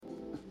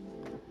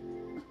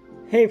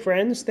Hey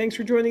friends, thanks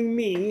for joining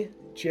me,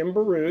 Jim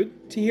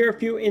Baroud, to hear a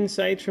few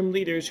insights from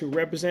leaders who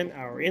represent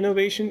our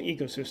innovation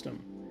ecosystem.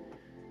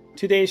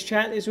 Today's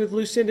chat is with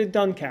Lucinda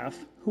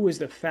Duncalfe, who is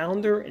the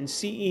founder and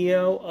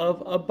CEO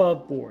of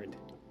AboveBoard.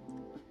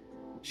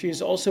 She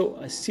is also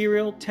a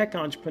serial tech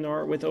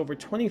entrepreneur with over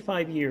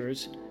 25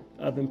 years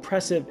of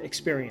impressive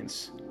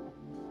experience.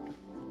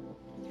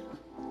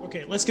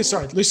 Okay, let's get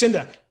started.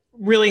 Lucinda,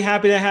 really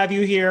happy to have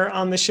you here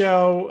on the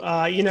show.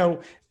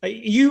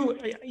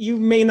 You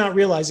may not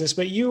realize this,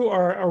 but you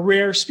are a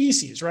rare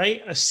species,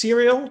 right? A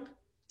serial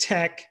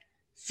tech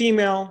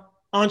female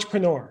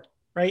entrepreneur,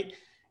 right?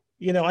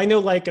 I know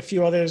like a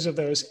few others of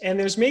those, and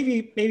there's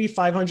maybe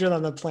 500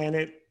 on the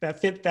planet that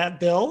fit that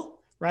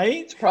bill, right?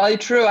 It's probably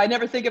true. I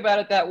never think about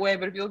it that way,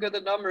 but if you look at the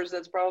numbers,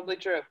 that's probably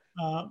true.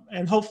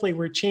 And hopefully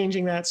we're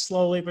changing that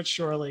slowly but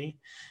surely,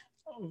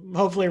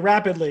 hopefully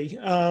rapidly.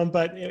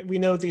 But we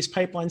know these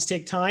pipelines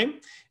take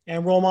time,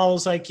 and role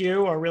models like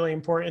you are really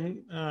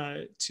important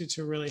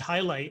to really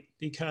highlight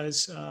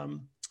because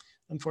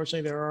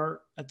unfortunately there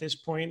are at this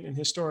point and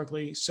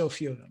historically so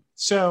few of them.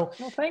 So,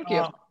 well, thank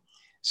you.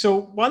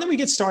 So why don't we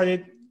get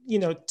started?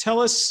 Tell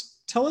us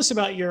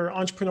about your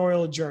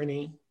entrepreneurial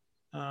journey,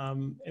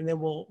 and then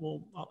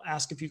I'll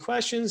ask a few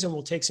questions, and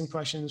we'll take some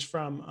questions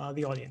from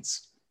the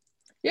audience.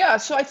 Yeah,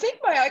 so I think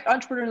my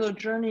entrepreneurial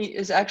journey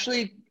is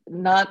actually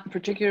not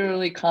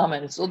particularly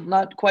common. It's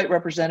not quite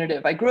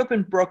representative. I grew up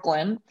in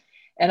Brooklyn,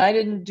 and I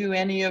didn't do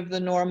any of the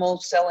normal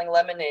selling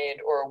lemonade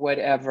or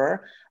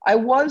whatever. I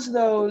was,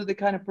 though, the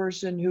kind of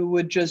person who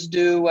would just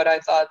do what I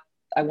thought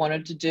I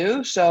wanted to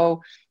do.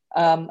 So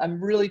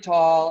I'm really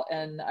tall,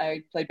 and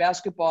I played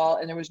basketball,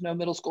 and there was no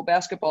middle school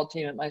basketball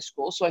team at my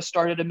school. So I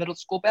started a middle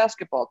school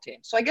basketball team.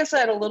 So I guess I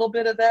had a little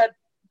bit of that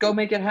go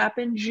make it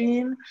happen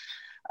gene.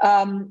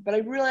 But I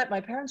realized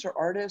my parents are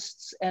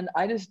artists, and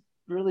I just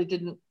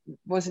really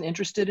wasn't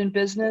interested in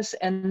business.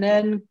 And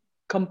then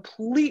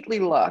completely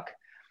luck.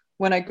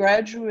 When I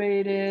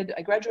graduated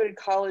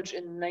college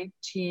in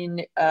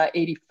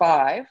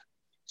 1985.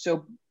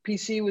 So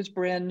PC was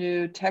brand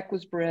new, tech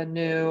was brand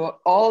new,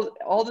 all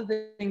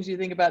the things you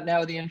think about now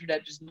with the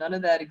internet, just none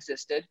of that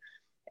existed.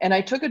 And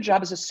I took a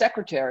job as a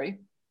secretary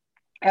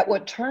at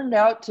what turned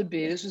out to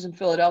be, this was in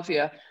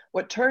Philadelphia,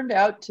 what turned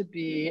out to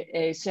be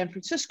a San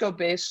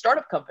Francisco-based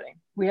startup company.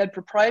 We had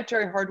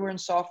proprietary hardware and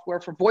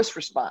software for voice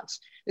response.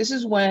 This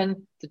is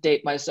when, to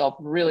date myself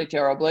really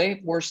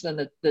terribly, worse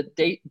than the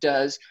date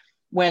does,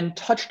 when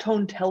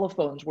touch-tone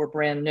telephones were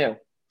brand new.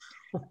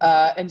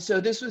 And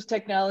so this was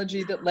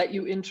technology that let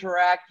you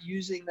interact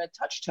using the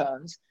touch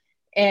tones.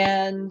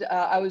 And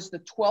I was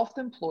the 12th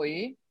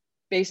employee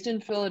based in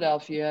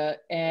Philadelphia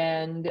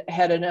and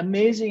had an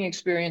amazing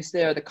experience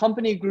there. The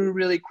company grew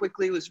really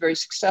quickly, was very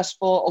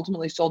successful,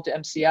 ultimately sold to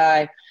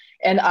MCI.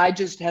 And I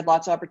just had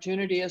lots of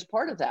opportunity as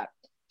part of that.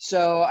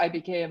 So I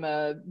became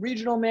a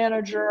regional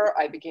manager.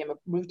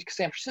 Moved to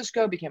San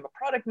Francisco, became a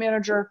product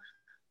manager.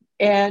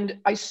 And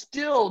I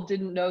still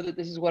didn't know that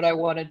this is what I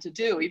wanted to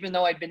do, even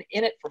though I'd been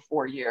in it for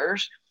 4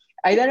 years.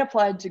 I then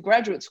applied to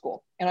graduate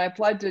school, and I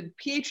applied to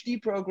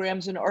PhD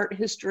programs in art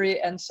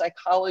history and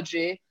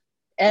psychology.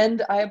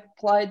 And I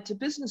applied to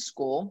business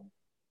school,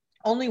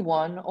 only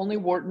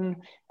Wharton,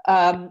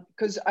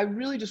 because I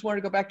really just wanted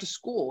to go back to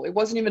school. It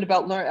wasn't even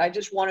about learning. I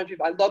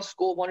love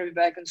school, wanted to be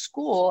back in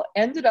school,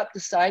 ended up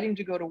deciding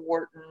to go to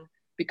Wharton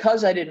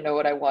because I didn't know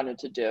what I wanted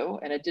to do.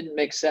 And it didn't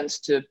make sense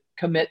to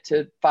commit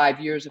to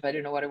 5 years if I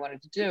didn't know what I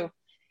wanted to do.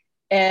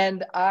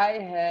 And I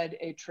had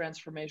a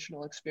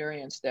transformational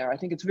experience there. I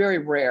think it's very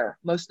rare.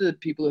 Most of the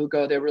people who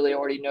go there really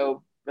already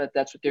know that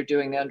that's what they're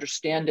doing. They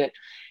understand it.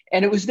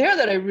 And it was there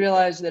that I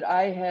realized that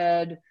I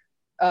had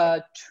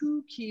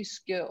two key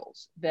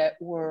skills that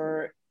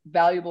were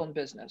valuable in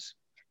business.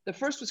 The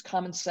first was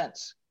common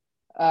sense.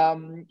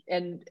 And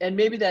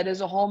maybe that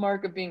is a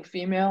hallmark of being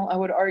female, I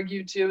would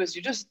argue too, is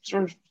you just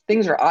sort of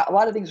a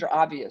lot of things are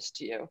obvious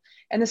to you.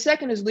 And the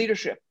second is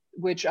leadership,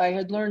 which I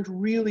had learned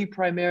really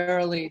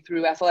primarily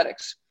through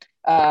athletics.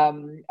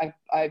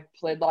 I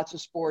played lots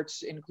of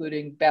sports,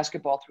 including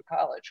basketball through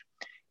college.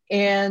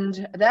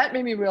 And that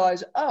made me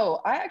realize, I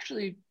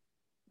actually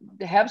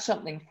have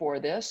something for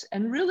this.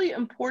 And really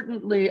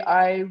importantly,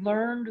 I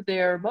learned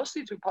there,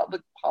 mostly through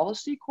public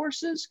policy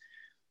courses,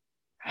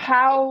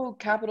 how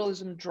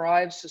capitalism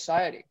drives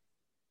society,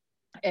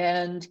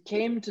 and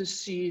came to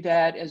see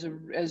that as a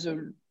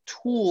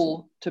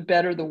tool to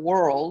better the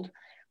world,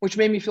 which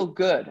made me feel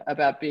good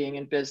about being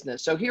in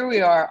business. So here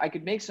we are. I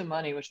could make some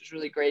money, which was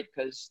really great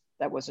because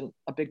that wasn't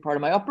a big part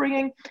of my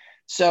upbringing.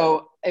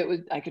 So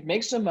I could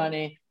make some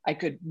money. I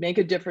could make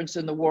a difference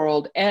in the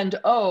world. And,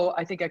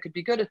 I think I could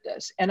be good at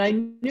this. And I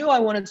knew I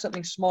wanted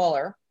something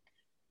smaller,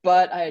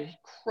 but I had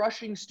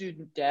crushing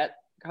student debt,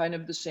 kind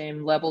of the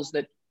same levels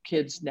that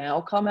kids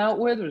now come out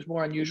with. It was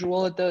more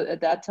unusual at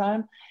that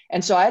time.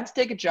 And so I had to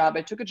take a job.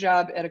 I took a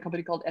job at a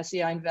company called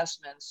SEI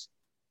Investments,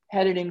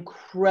 had an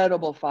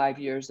incredible 5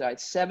 years. I had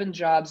 7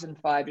 jobs in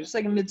 5 years. It's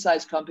like a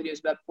mid-sized company. It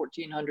was about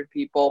 1,400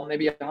 people,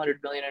 maybe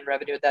 100 million in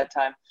revenue at that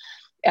time.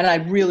 And I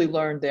really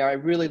learned there. I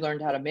really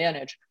learned how to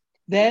manage.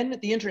 Then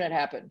the internet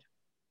happened.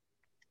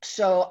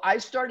 So I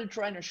started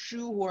trying to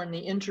shoehorn the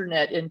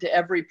internet into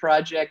every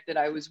project that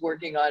I was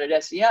working on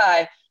at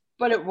SEI,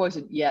 but it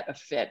wasn't yet a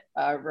fit,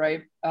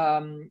 right?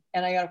 And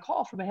I got a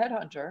call from a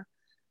headhunter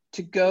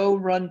to go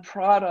run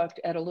product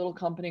at a little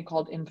company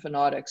called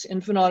Infonautics.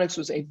 Infonautics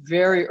was a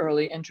very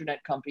early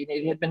internet company.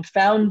 It had been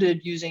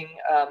founded using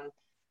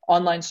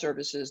online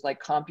services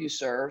like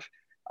CompuServe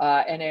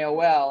and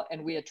AOL,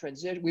 and we had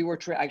transitioned.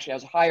 Actually, I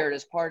was hired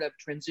as part of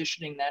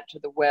transitioning that to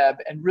the web.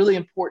 And really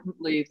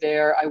importantly,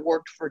 there I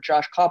worked for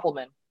Josh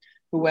Koppelman,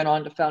 who went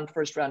on to found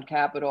First Round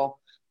Capital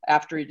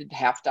after he did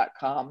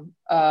half.com.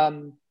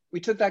 We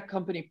took that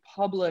company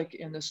public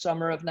in the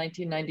summer of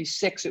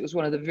 1996. It was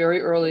one of the very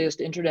earliest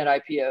internet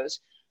IPOs.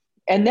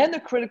 And then the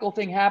critical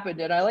thing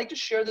happened. And I like to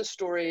share this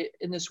story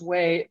in this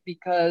way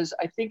because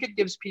I think it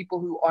gives people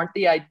who aren't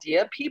the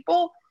idea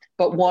people,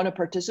 but want to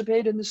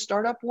participate in the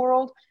startup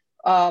world,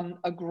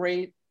 a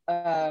great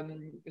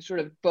sort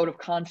of vote of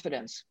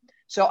confidence.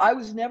 So I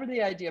was never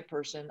the idea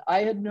person.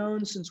 I had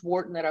known since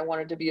Wharton that I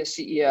wanted to be a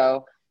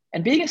CEO.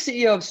 And being a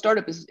CEO of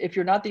startup is, if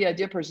you're not the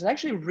idea person, it's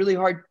actually a really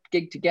hard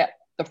gig to get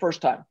the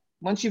first time.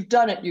 Once you've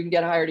done it, you can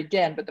get hired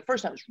again. But the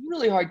first time, it's a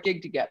really hard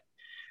gig to get.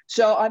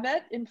 So I'm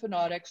at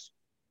Infonautics,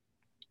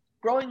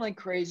 growing like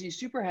crazy,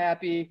 super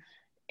happy.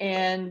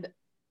 And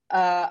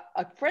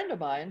a friend of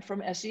mine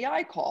from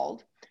SEI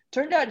called.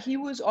 Turned out he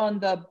was on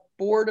the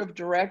board of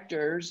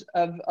directors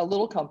of a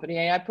little company.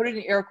 And I put it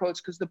in air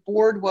quotes because the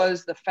board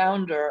was the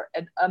founder,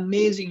 an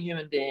amazing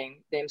human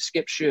being named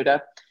Skip Shuda.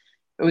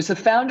 It was the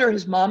founder,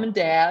 his mom and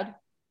dad,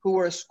 who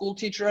were a school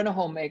teacher and a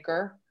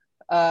homemaker,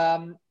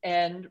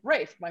 and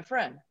Rafe, my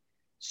friend.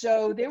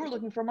 So they were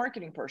looking for a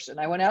marketing person.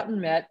 I went out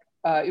and met.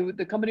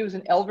 The company was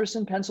in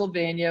Elverson,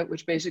 Pennsylvania,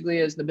 which basically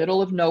is the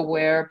middle of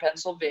nowhere,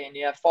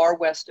 Pennsylvania, far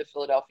west of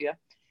Philadelphia.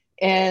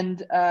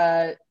 And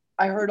I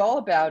heard all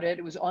about it.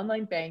 It was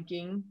online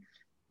banking.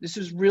 This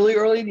was really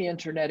early in the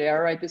internet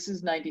era, right? This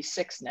is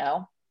 96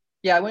 now.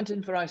 Yeah, I went to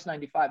Infonautics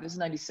 95. This is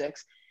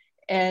 96.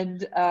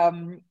 And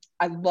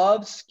I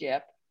loved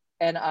Skip,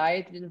 and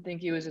I didn't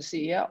think he was a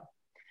CEO.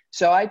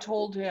 So I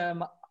told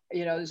him,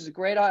 this is a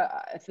great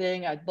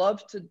thing. I'd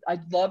love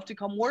to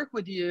come work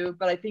with you,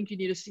 but I think you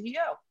need a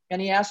CEO.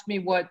 And he asked me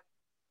what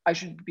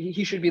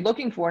he should be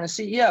looking for in a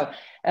CEO.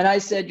 And I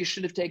said, you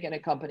should have taken a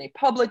company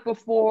public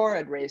before,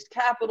 had raised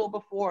capital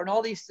before, and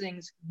all these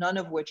things, none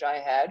of which I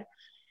had,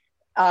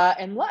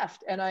 and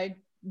left. And I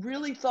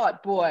really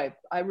thought, boy,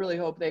 I really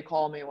hope they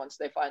call me once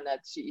they find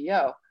that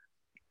CEO.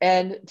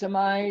 And to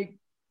my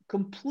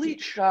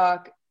complete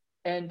shock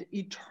and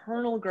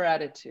eternal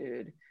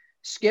gratitude,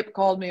 Skip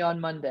called me on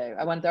Monday.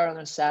 I went there on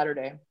a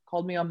Saturday,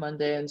 called me on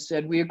Monday and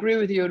said, we agree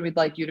with you and we'd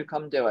like you to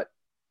come do it.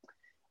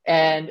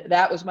 And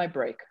that was my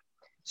break.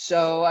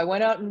 So I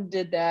went out and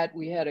did that.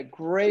 We had a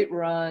great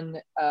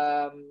run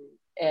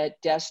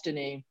at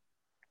Destiny.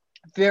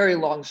 Very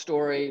long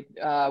story.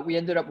 We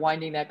ended up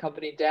winding that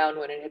company down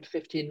when it had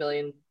 $15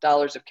 million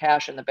of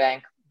cash in the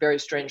bank. Very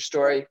strange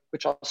story,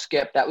 which I'll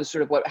skip. That was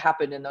sort of what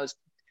happened in those,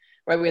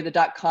 right? We had the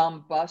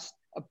dot-com bust,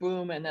 a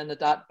boom, and then the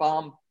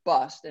dot-bomb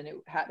bust, and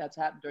that's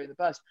happened during the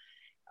bust.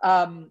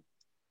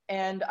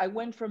 And I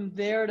went from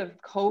there to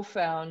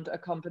co-found a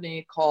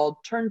company called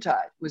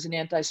TurnTide. It was an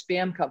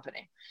anti-spam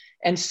company.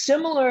 And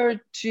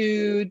similar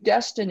to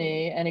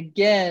Destiny, and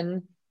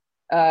again,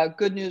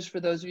 good news for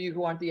those of you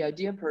who aren't the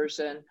idea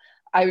person,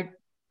 I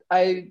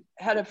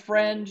had a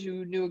friend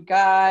who knew a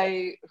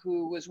guy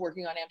who was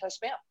working on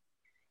anti-spam.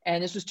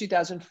 And this was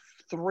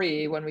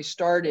 2003 when we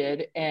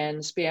started, and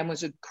spam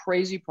was a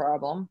crazy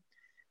problem.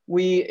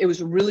 It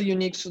was a really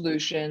unique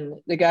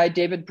solution. The guy,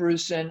 David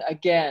Bruson,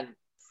 again,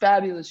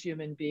 fabulous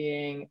human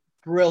being,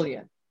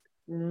 brilliant.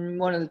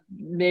 One of the,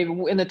 maybe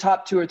in the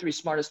top 2 or 3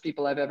 smartest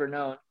people I've ever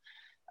known.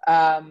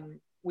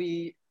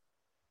 We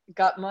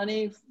got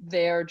money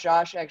there.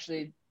 Josh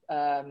actually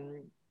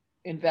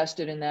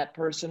invested in that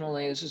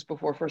personally. This was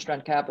before First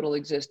Round Capital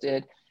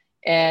existed.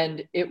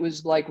 And it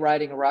was like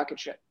riding a rocket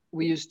ship.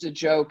 We used to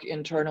joke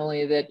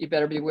internally that you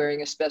better be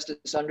wearing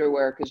asbestos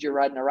underwear because you're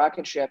riding a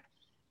rocket ship.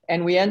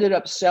 And we ended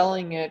up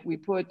selling it. We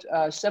put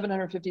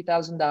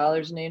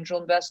 $750,000 in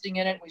angel investing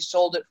in it. We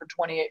sold it for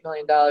 $28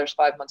 million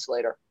 5 months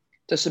later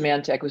to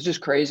Symantec. It was just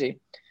crazy.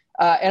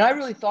 And I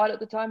really thought at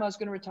the time I was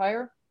going to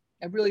retire.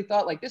 I really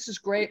thought, like, this is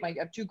great. I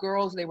have 2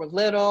 girls. They were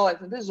little. I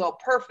thought, this is all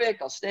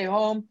perfect. I'll stay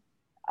home.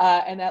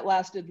 And that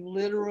lasted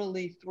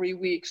literally 3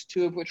 weeks,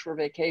 2 of which were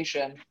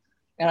vacation.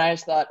 And I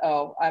just thought,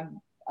 oh,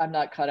 I'm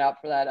not cut out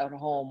for that at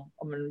home.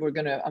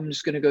 I'm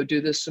just going to go do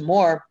this some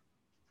more.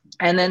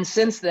 And then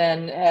since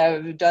then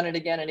have done it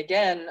again and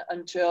again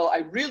until I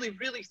really,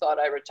 really thought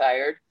I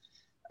retired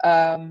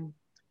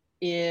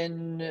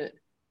in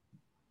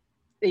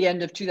the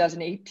end of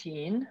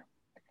 2018,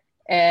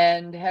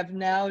 and have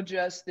now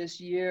just this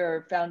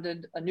year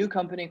founded a new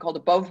company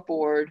called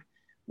AboveBoard,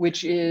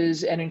 which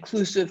is an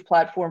inclusive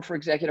platform for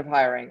executive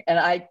hiring. And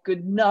I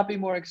could not be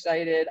more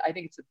excited. I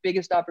think it's the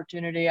biggest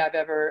opportunity I've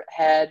ever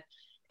had.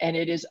 And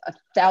it is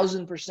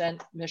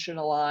 1,000% mission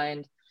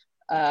aligned.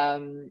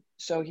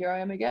 So here I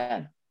am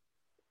again.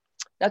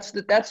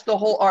 That's the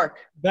whole arc.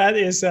 That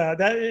is,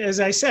 as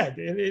I said,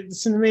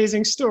 it's an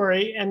amazing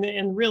story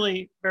and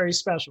really very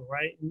special,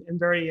 right? And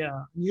very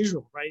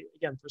unusual, right?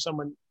 Again, for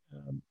someone,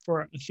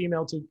 for a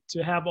female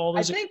to have all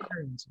those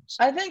experiences.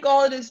 I think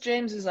all it is,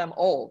 James, is I'm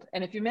old.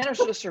 And if you manage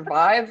to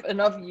survive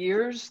enough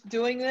years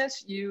doing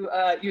this, you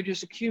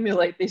just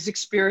accumulate these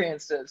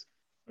experiences.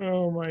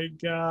 Oh my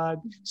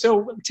God.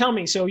 So tell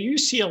me, so you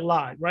see a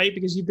lot, right?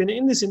 Because you've been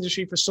in this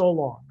industry for so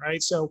long,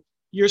 right? So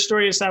your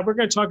story aside, we're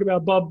going to talk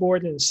about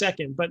AboveBoard in a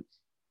second, but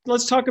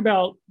let's talk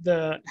about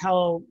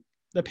how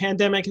the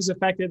pandemic has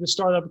affected the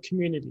startup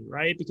community,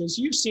 right? Because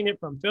you've seen it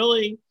from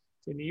Philly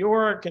to New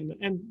York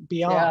and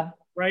beyond,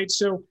 right?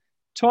 So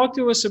talk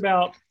to us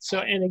about,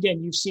 and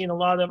again, you've seen a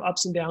lot of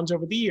ups and downs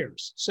over the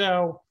years.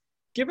 So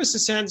give us a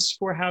sense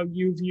for how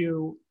you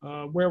view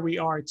where we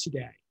are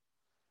today.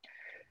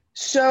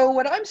 So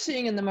what I'm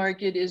seeing in the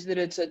market is that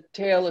it's a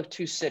tale of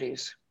two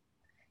cities.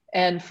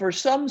 And for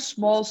some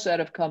small set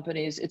of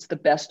companies, it's the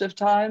best of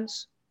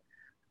times.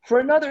 For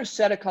another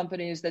set of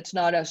companies that's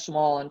not as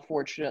small,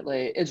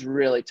 unfortunately, it's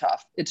really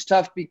tough. It's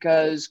tough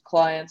because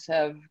clients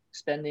have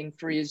spending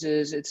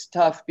freezes. It's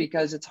tough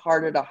because it's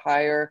harder to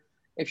hire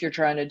if you're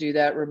trying to do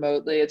that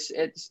remotely. It's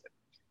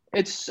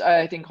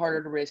I think,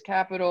 harder to raise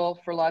capital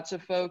for lots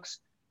of folks.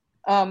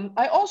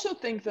 I also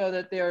think, though,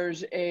 that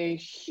there's a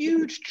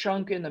huge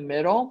chunk in the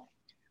middle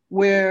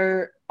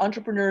where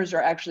entrepreneurs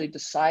are actually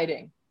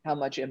deciding how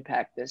much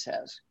impact this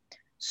has.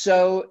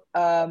 So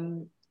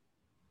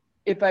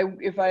if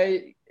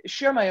I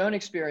share my own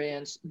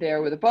experience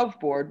there with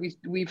AboveBoard,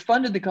 we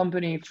funded the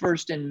company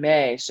first in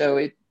May.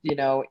 So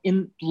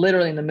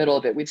literally in the middle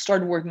of it, we'd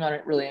started working on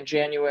it really in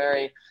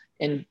January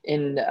in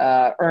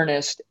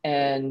earnest,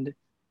 and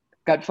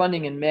got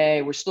funding in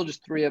May. We're still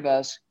just three of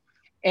us.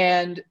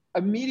 And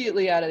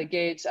immediately out of the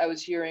gates, I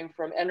was hearing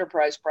from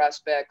enterprise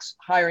prospects,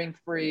 hiring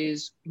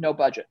freeze, no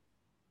budget.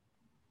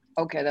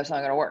 Okay, that's not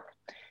going to work.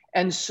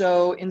 And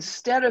so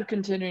instead of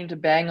continuing to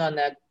bang on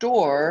that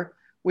door,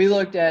 we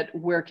looked at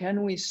where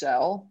can we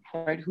sell,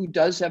 right? Who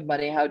does have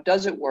money? How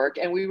does it work?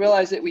 And we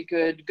realized that we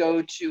could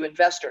go to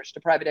investors, to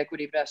private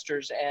equity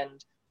investors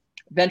and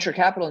venture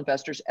capital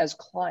investors as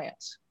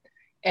clients.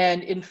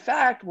 And in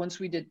fact, once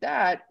we did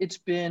that, it's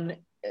been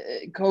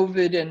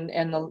COVID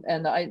and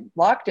the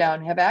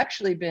lockdown have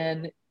actually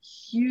been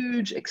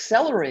huge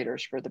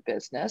accelerators for the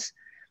business,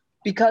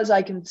 because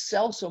I can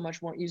sell so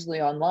much more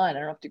easily online. I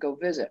don't have to go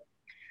visit.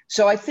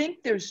 So I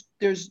think there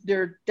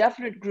are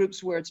definite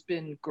groups where it's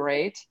been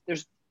great.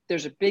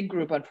 There's a big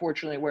group,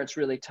 unfortunately, where it's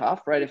really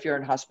tough, right? If you're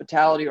in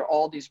hospitality or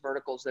all these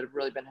verticals that have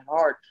really been hit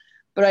hard.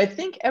 But I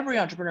think every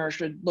entrepreneur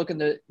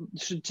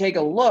should take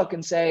a look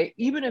and say,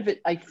 even if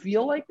I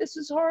feel like this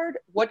is hard,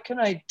 what can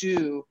I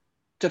do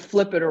to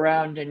flip it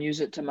around and use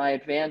it to my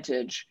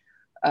advantage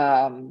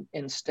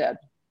instead?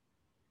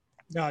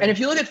 And if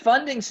you look at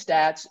funding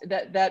stats,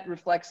 that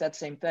reflects that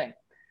same thing.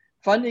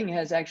 Funding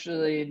has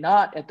actually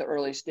not at the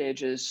early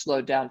stages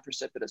slowed down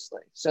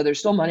precipitously. So there's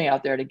still money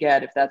out there to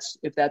get if that's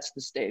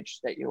the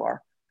stage that you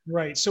are.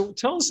 Right. So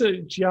tell us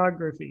the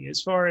geography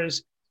as far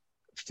as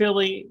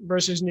Philly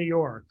versus New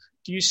York.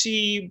 Do you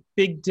see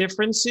big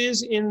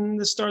differences in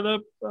the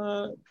startup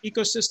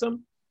ecosystem?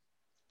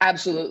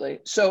 Absolutely.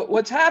 So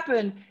what's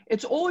happened,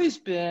 it's always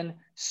been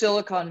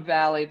Silicon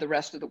Valley, the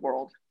rest of the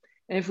world.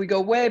 And if we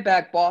go way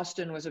back,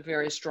 Boston was a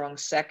very strong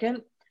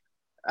second.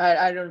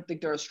 I don't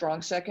think they're a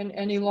strong second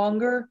any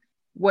longer.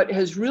 What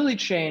has really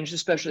changed,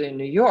 especially in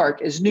New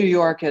York, is New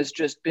York has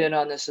just been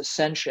on this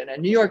ascension.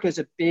 And New York has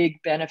a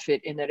big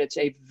benefit in that it's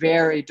a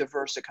very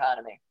diverse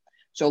economy.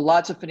 So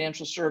lots of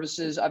financial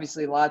services,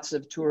 obviously lots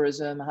of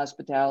tourism,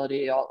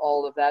 hospitality,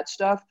 all of that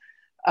stuff.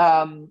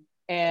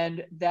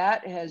 And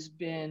that has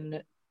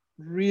been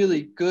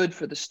really good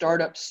for the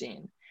startup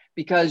scene,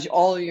 because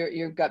all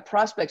you've got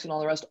prospects and all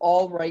the rest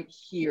all right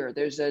here.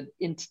 There's a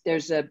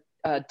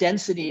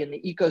density in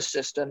the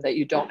ecosystem that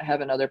you don't have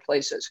in other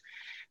places.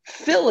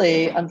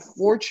 Philly,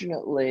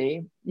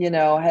 unfortunately,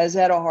 has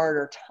had a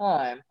harder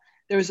time.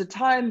 There was a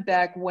time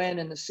back when,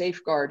 in the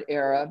Safeguard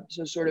era,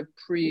 so sort of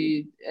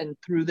pre and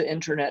through the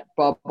internet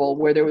bubble,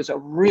 where there was a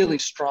really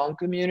strong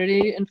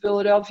community in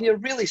Philadelphia,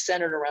 really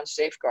centered around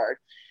Safeguard.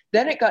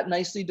 Then it got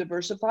nicely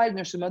diversified, and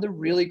there's some other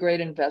really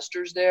great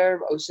investors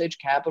there. Osage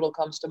Capital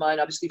comes to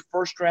mind. Obviously,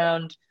 First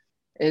Round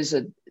is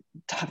a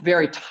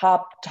very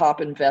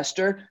top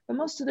investor, but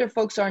most of their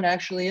folks aren't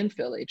actually in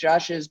Philly.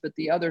 Josh is, but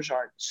the others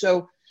aren't.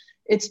 So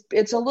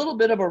it's a little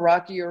bit of a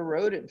rockier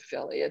road in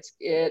Philly.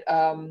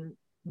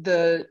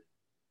 The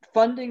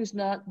funding's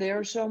not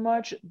there so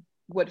much.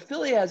 What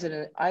Philly has,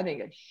 I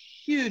think, a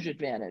huge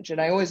advantage, and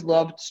I always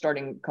loved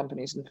starting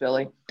companies in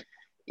Philly,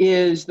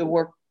 is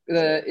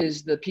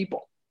the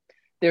people.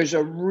 There's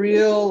a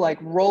real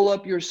roll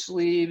up your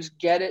sleeves,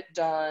 get it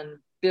done,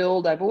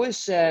 build. I've always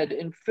said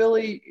in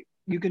Philly,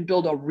 you can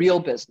build a real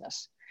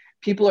business.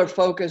 People are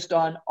focused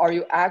on, are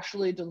you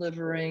actually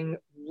delivering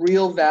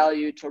real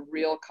value to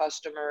real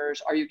customers?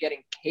 Are you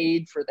getting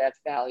paid for that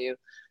value?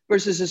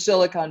 Versus a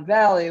Silicon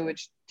Valley,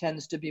 which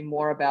tends to be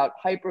more about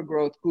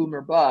hypergrowth, boom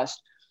or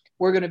bust,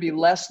 we're going to be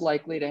less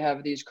likely to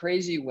have these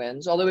crazy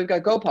wins, although we've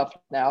got GoPuff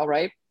now,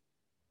 right?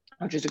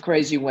 Which is a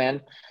crazy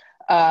win.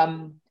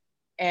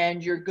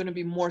 And you're going to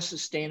be more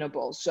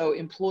sustainable. So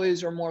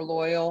employees are more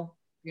loyal.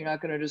 You're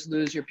not going to just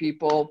lose your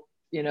people,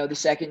 the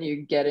second you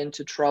get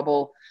into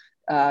trouble,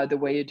 the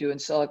way you do in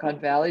Silicon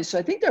Valley. So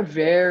I think they're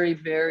very,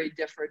 very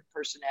different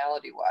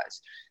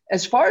personality-wise.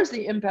 As far as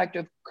the impact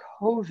of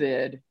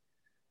COVID,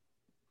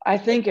 I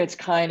think it's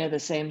kind of the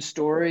same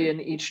story in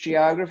each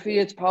geography.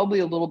 It's probably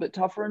a little bit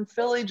tougher in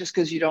Philly just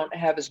because you don't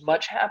have as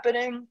much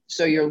happening.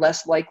 So you're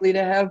less likely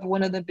to have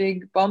one of the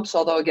big bumps,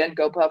 although again,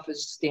 GoPuff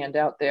is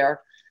standout there.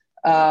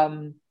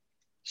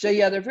 So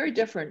yeah, they're very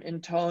different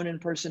in tone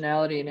and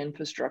personality and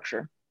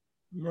infrastructure.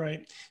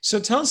 Right. So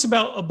tell us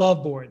about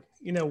AboveBoard.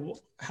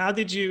 How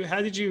did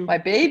you? My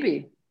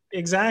baby.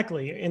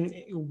 Exactly. And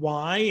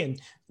why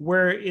and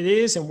where it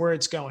is and where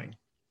it's going.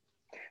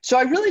 So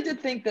I really did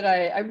think that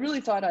I really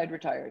thought I'd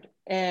retired.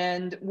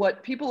 And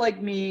what people like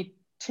me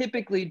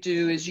typically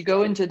do is you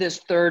go into this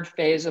third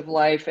phase of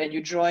life and you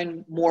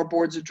join more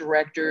boards of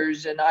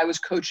directors. And I was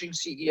coaching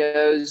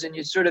CEOs, and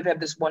you sort of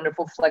have this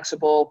wonderful,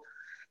 flexible,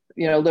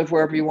 live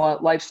wherever you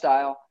want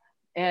lifestyle.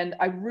 And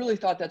I really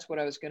thought that's what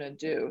I was going to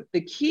do.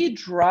 The key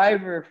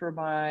driver for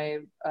my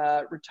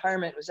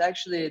retirement was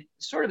actually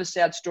sort of a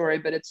sad story,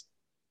 but it's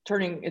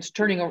turned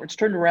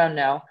around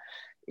now.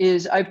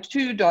 I have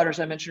two daughters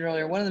I mentioned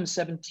earlier. One of them is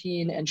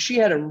 17, and she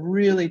had a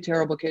really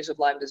terrible case of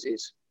Lyme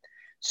disease.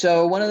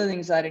 So one of the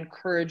things I'd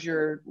encourage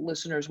your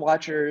listeners,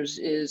 watchers,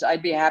 is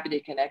I'd be happy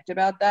to connect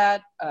about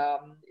that.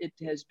 It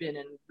has been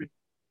a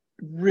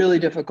really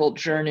difficult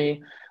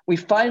journey. We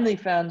finally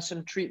found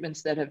some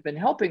treatments that have been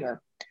helping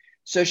her.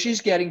 So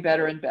she's getting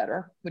better and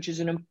better, which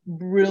is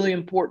really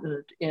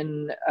important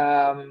in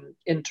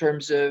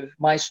terms of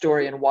my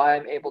story and why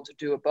I'm able to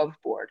do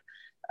AboveBoard.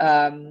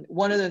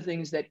 One of the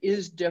things that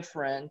is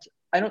different,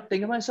 I don't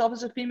think of myself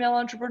as a female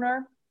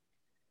entrepreneur.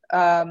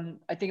 I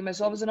think of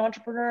myself as an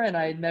entrepreneur, and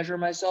I measure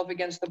myself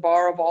against the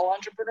bar of all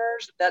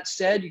entrepreneurs. That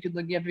said, you have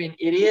to be an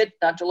idiot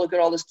not to look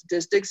at all the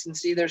statistics and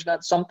see there's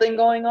not something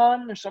going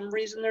on. There's some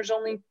reason there's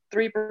only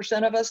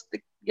 3% of us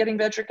getting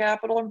venture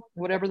capital,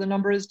 whatever the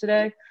number is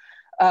today.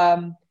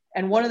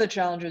 And one of the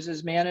challenges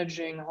is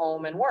managing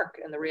home and work.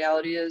 And the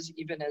reality is,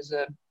 even as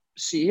a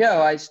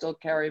CEO, I still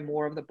carry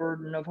more of the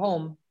burden of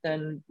home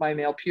than my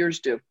male peers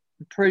do.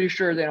 I'm pretty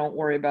sure they don't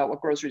worry about what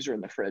groceries are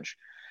in the fridge.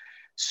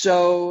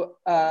 So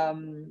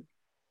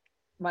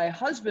my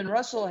husband,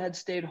 Russell, had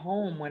stayed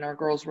home when our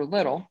girls were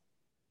little.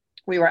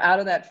 We were out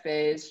of that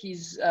phase. He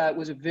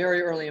was a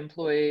very early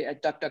employee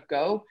at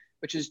DuckDuckGo,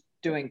 which is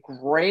doing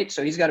great.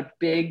 So he's got a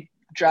big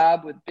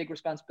job with big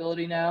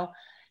responsibility now.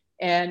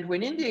 And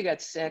when India got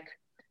sick,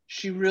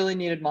 she really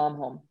needed mom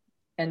home.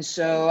 And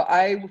so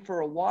I,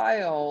 for a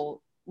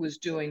while, was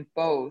doing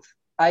both.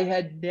 I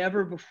had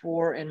never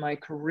before in my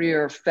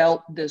career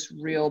felt this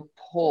real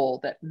pull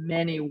that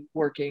many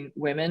working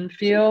women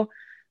feel,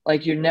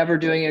 like you're never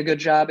doing a good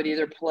job at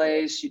either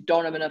place. You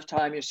don't have enough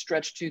time. You're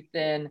stretched too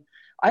thin.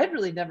 I had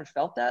really never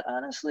felt that,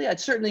 honestly. I'd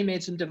certainly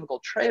made some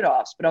difficult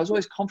trade-offs, but I was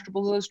always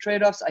comfortable with those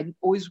trade-offs. I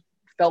always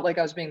felt like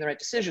I was making the right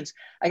decisions.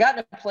 I got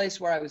in a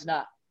place where I was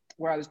not,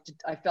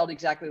 I felt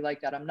exactly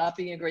like that. I'm not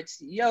being a great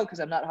CEO because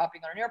I'm not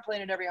hopping on an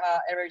airplane at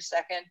every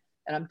second,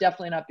 and I'm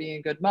definitely not being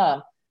a good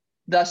mom,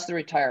 thus the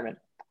retirement.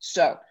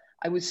 So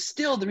I was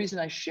still, the reason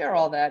I share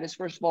all that is,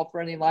 first of all, for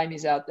any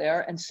Limeys out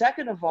there, and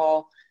second of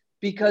all,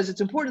 because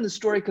it's important in the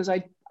story because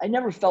I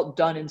never felt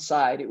done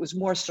inside. It was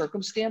more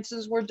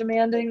circumstances were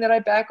demanding that I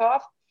back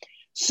off.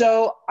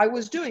 So I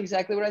was doing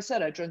exactly what I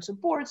said. I joined some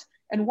boards,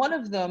 and one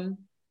of them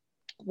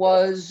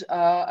was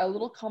a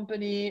little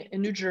company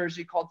in New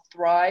Jersey called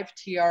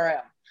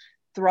ThriveTRM.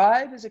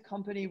 Thrive is a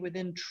company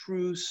within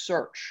True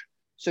Search.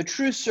 So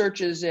True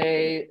Search is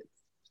a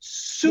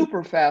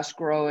super fast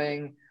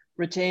growing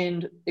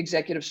retained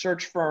executive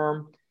search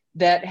firm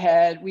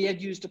that we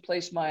had used to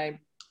place my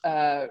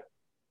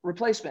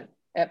replacement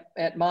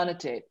at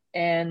Monetate.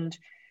 And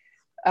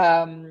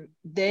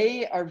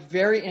they are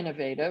very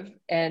innovative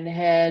and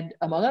had,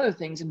 among other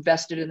things,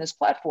 invested in this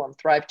platform,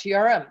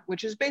 ThriveTRM,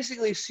 which is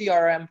basically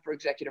CRM for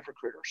executive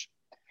recruiters.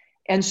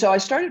 And so I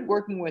started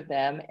working with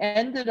them,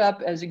 ended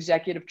up as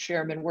executive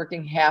chairman,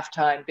 working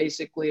half-time,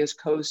 basically as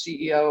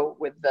co-CEO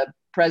with the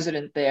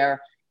president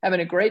there,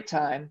 having a great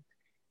time.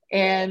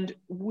 And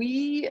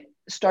we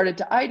started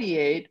to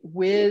ideate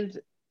with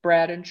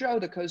Brad and Joe,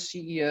 the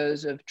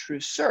co-CEOs of True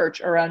Search,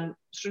 around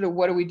sort of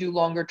what do we do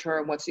longer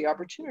term, what's the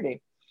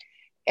opportunity?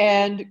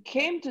 And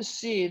came to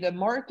see the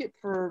market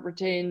for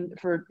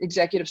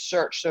executive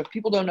search. So if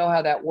people don't know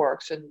how that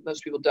works, and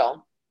most people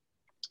don't,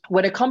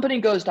 when a company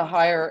goes to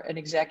hire an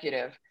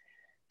executive,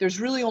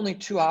 there's really only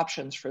two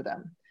options for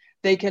them.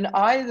 They can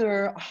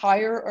either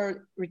hire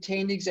a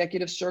retained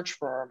executive search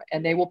firm,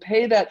 and they will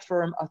pay that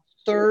firm a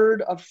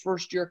third of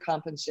first-year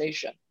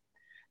compensation.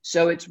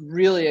 So it's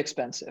really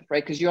expensive,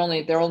 right? Because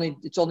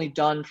it's only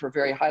done for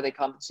very highly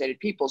compensated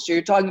people. So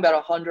you're talking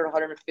about $100,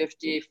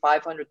 $150,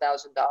 $500,000.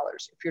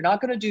 If you're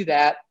not going to do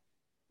that,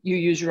 you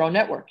use your own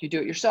network. You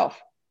do it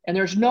yourself. And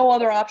there's no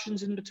other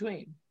options in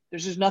between.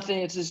 There's just nothing.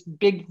 It's this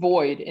big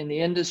void in the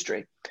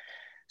industry.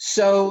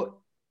 So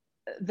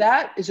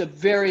that is a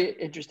very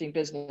interesting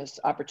business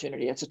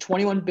opportunity. It's a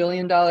 $21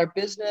 billion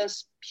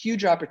business,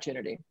 huge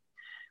opportunity.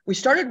 We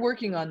started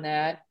working on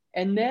that.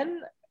 And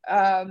then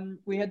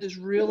we had this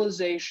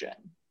realization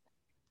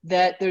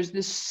that there's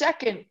this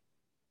second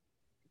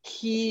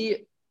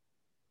key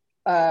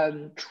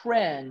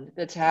trend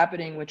that's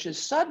happening, which is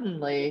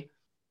suddenly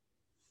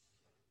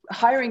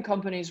hiring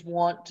companies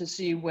want to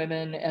see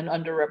women and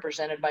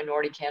underrepresented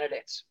minority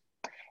candidates.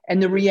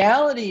 And the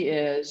reality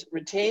is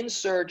retained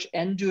search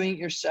and doing it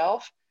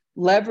yourself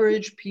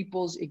leverage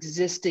people's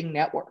existing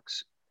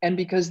networks. And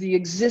because the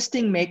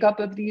existing makeup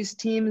of these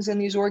teams and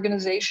these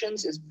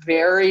organizations is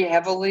very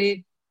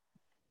heavily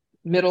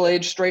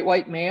middle-aged straight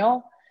white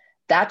male,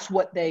 that's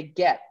what they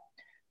get.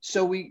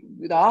 So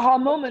the aha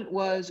moment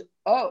was,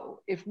 oh,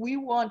 if we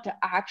want to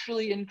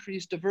actually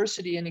increase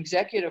diversity in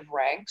executive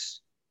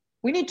ranks,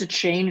 we need to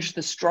change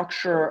the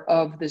structure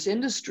of this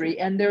industry.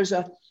 And there's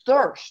a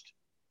thirst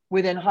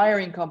within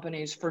hiring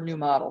companies for new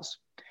models.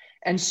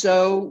 And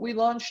so we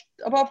launched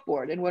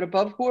AboveBoard. And what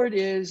AboveBoard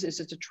is it's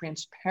a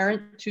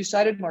transparent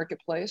two-sided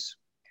marketplace.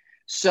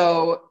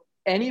 So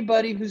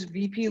anybody who's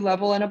VP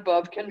level and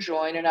above can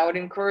join. And I would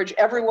encourage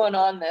everyone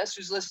on this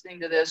who's listening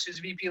to this, who's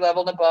VP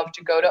level and above,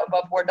 to go to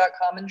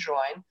aboveboard.com and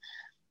join.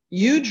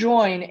 You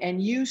join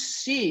and you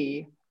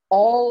see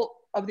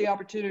all of the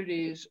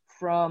opportunities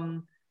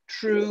from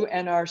True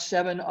and our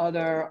 7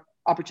 other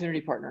opportunity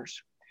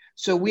partners.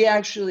 So we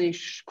actually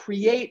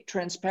create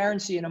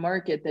transparency in a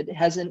market that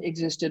hasn't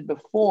existed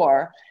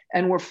before.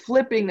 And we're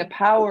flipping the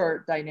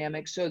power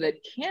dynamic so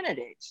that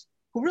candidates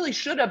who really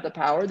should have the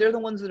power, they're the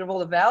ones that have all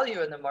the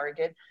value in the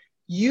market.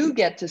 You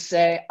get to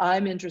say,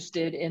 I'm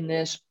interested in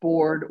this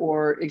board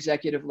or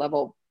executive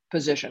level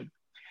position.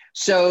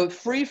 So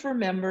free for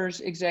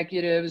members,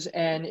 executives,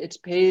 and it's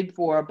paid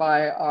for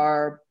by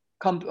our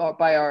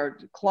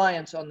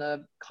clients on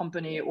the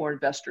company or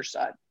investor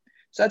side.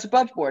 So that's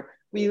AboveBoard.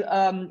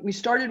 We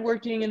started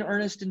working in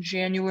earnest in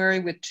January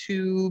with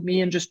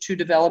me and just 2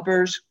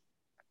 developers.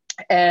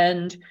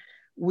 And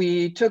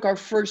we took our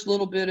first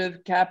little bit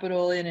of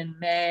capital in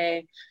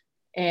May,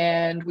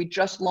 and we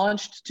just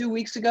launched 2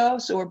 weeks ago.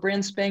 So we're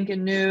brand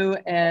spanking new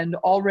and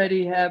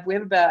already I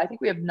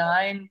think we have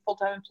 9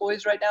 full-time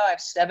employees right now. I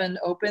have 7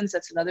 opens.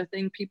 That's another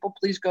thing. People,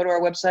 please go to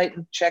our website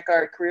and check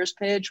our careers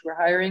page. We're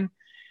hiring.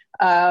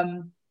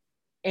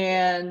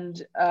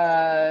 And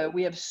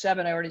we have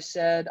 7, I already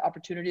said,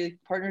 opportunity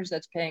partners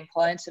that's paying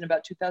clients and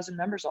about 2,000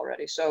 members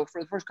already. So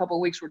for the first couple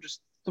of weeks, we're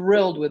just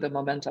thrilled with the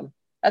momentum.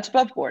 That's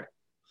AboveBoard.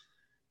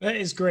 That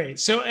is great.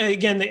 So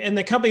again,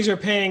 the companies are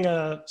paying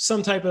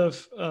some type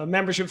of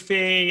membership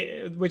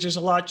fee, which is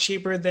a lot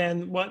cheaper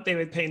than what they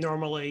would pay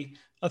normally,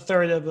 a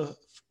third of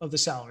the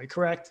salary,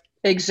 correct?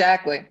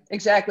 Exactly.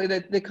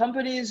 The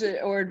companies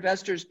or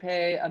investors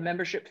pay a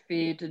membership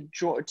fee to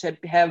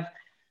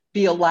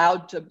be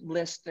allowed to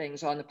list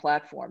things on the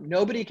platform.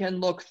 Nobody can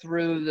look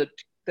through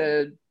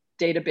the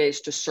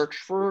database to search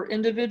for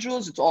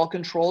individuals. It's all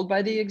controlled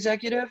by the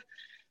executive.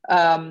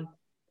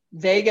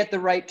 They get the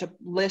right to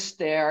list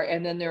there.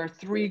 And then there are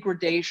 3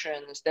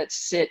 gradations that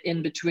sit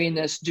in between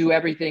this: do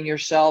everything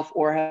yourself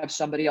or have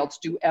somebody else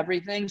do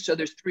everything. So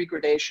there's 3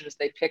 gradations.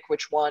 They pick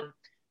which one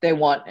they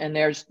want. And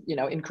there's,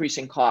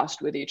 increasing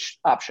cost with each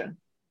option.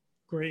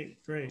 Great.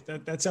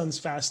 That sounds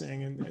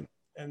fascinating.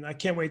 And I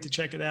can't wait to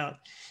check it out.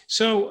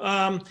 So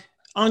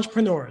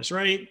entrepreneurs,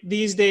 right?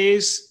 These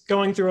days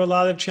going through a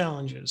lot of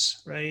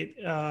challenges, right?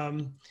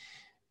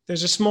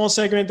 There's a small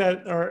segment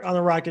that are on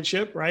a rocket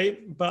ship,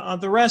 right?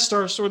 But the rest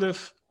are sort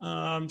of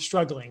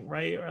struggling,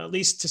 right? Or at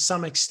least to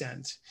some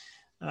extent,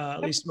 at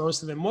least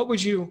most of them. What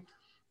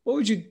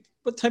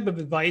type of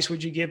advice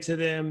would you give to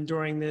them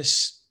during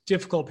this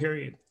difficult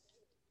period?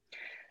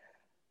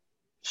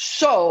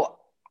 So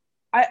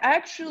I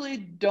actually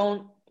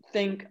don't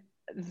think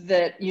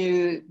that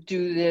you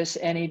do this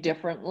any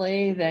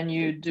differently than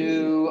you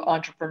do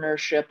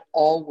entrepreneurship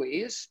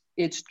always.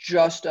 It's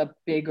just a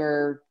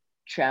bigger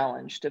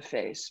challenge to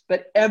face.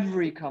 But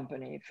every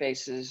company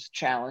faces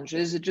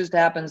challenges. It just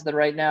happens that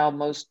right now,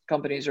 most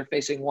companies are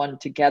facing one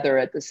together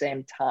at the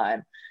same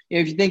time.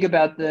 If you think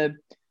about the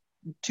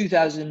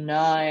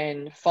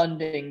 2009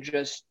 funding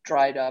just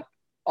dried up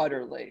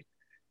utterly.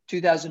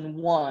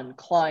 2001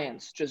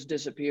 clients just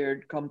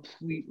disappeared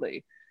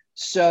completely.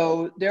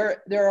 So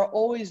there are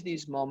always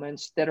these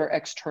moments that are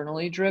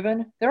externally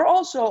driven. There are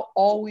also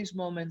always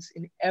moments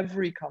in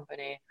every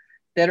company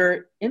that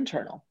are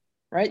internal,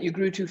 right? You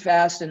grew too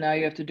fast and now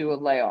you have to do a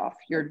layoff.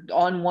 You're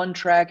on one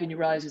track and you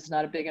realize it's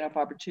not a big enough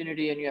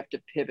opportunity and you have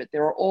to pivot.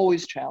 There are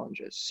always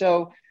challenges.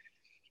 So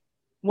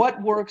what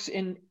works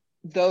in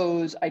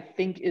those, I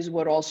think, is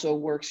what also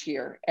works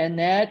here. And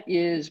that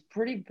is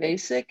pretty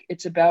basic.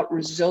 It's about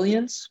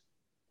resilience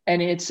and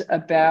it's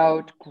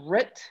about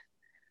grit,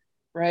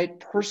 right?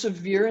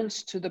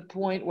 Perseverance to the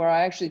point where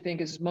I actually think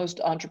is most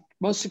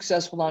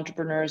successful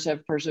entrepreneurs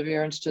have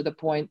perseverance to the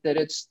point that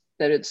it's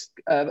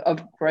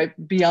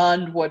right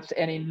beyond what's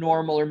any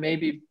normal or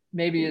maybe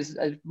is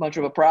as much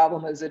of a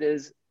problem as it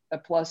is a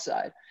plus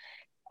side.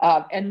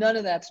 And none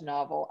of that's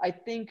novel. I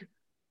think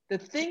the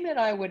thing that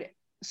I would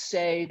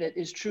say that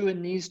is true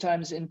in these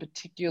times in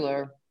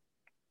particular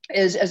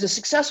is, as a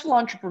successful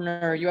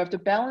entrepreneur, you have to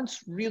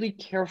balance really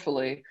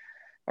carefully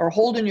or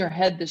hold in your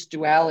head this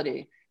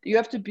duality. You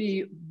have to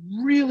be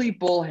really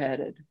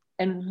bullheaded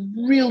and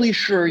really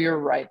sure you're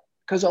right.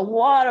 Because a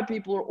lot of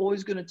people are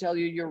always going to tell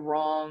you you're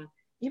wrong.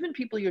 Even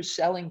people you're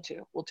selling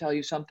to will tell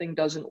you something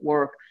doesn't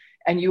work.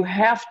 And you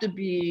have to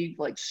be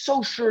like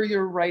so sure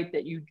you're right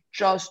that you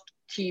just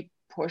keep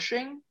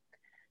pushing.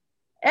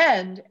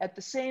 And at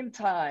the same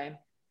time,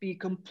 be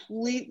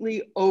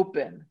completely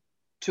open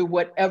to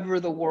whatever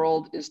the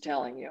world is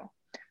telling you.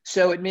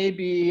 So it may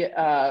be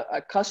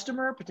a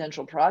customer,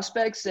 potential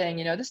prospect saying,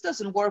 you know, this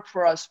doesn't work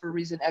for us for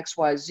reason X,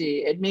 Y,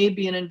 Z. It may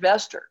be an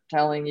investor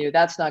telling you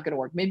that's not going to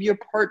work. Maybe your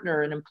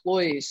partner, an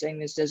employee saying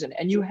this doesn't.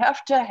 And you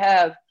have to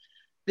have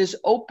this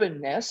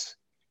openness.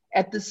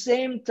 At the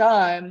same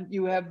time,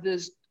 you have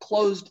this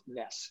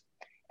closedness.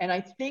 And I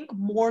think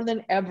more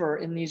than ever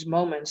in these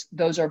moments,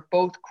 those are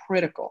both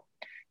critical.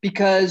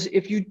 Because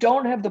if you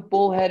don't have the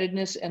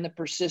bullheadedness and the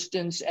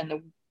persistence and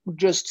the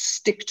just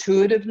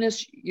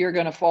stick-to-itiveness, you're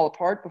going to fall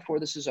apart before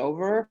this is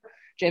over.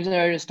 James and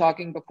I were just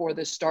talking before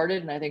this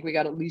started, and I think we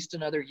got at least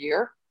another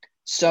year.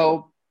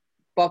 So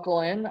buckle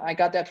in. I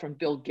got that from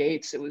Bill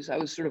Gates. I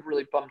was sort of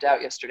really bummed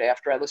out yesterday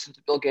after I listened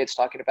to Bill Gates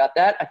talking about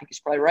that. I think he's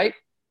probably right.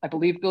 I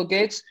believe Bill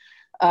Gates.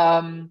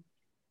 And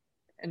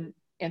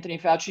Anthony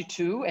Fauci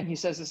too, and he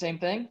says the same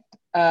thing.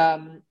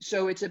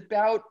 So it's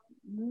about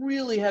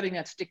really having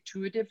that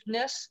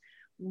stick-to-itiveness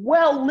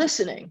while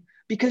listening,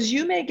 because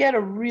you may get a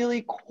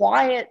really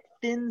quiet,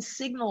 thin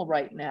signal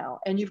right now,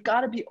 and you've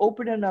got to be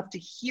open enough to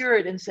hear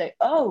it and say,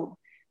 oh,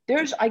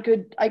 I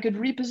could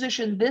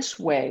reposition this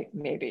way,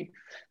 maybe.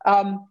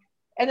 And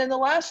then the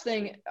last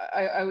thing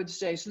I would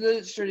say, so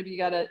there's sort of, you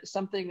got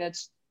something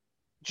that's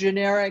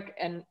generic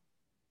and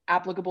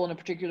applicable in a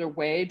particular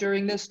way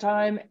during this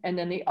time. And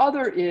then the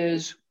other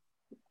is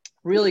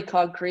really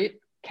concrete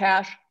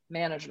cash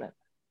management.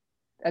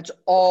 That's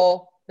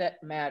all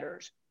that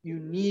matters. You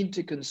need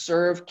to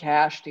conserve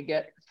cash to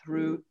get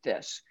through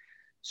this.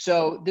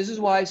 So this is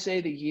why I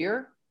say the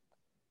year.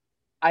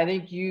 I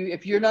think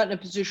if you're not in a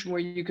position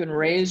where you can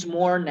raise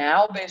more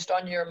now based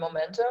on your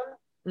momentum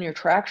and your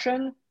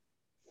traction,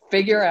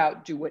 figure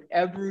out, do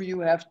whatever you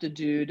have to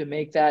do to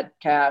make that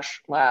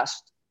cash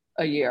last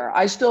a year.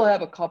 I still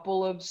have a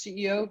couple of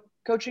CEO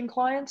coaching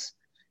clients,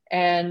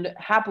 and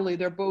happily,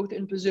 they're both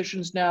in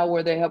positions now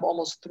where they have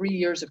almost 3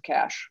 years of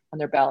cash on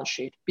their balance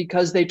sheet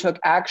because they took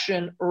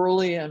action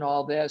early in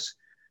all this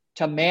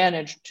to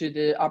manage to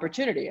the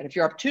opportunity. And if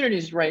your opportunity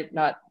is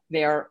not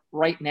there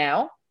right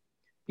now,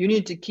 you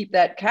need to keep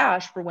that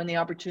cash for when the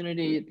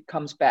opportunity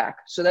comes back.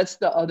 So that's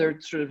the other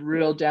sort of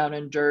real down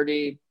and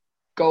dirty,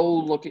 go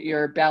look at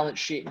your balance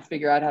sheet and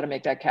figure out how to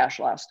make that cash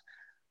last.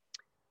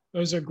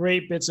 Those are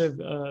great bits of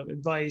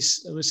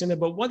advice, Lucinda.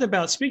 But what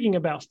about, speaking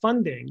about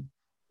funding,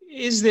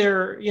 is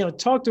there,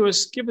 talk to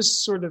us, give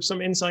us sort of some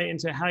insight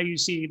into how you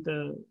see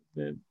the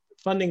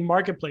funding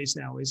marketplace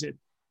now. Is it,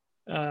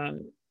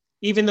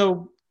 even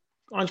though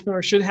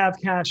entrepreneurs should have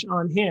cash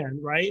on hand,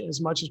 right,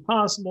 as much as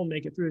possible,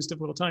 make it through this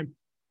difficult time,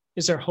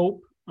 is there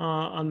hope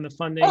on the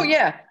funding? Oh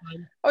yeah,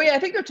 I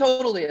think there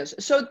totally is.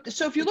 So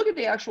if you look at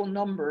the actual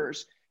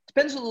numbers, it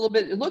depends a little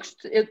bit.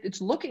 It's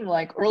looking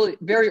like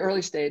very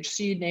early stage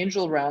seed and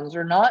angel rounds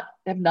they're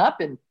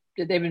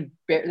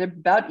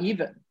about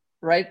even.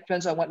 Right?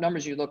 Depends on what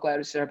numbers you look at,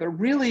 etc. But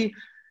really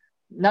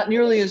not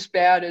nearly as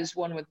bad as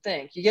one would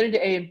think. You get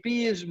into A and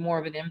B is more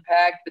of an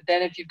impact, but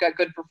then if you've got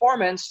good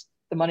performance,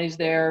 the money's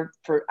there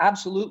for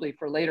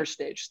later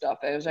stage stuff.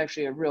 It was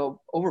actually a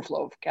real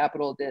overflow of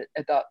capital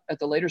at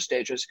the later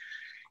stages.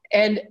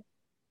 And,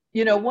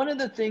 one of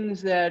the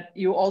things that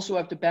you also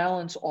have to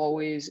balance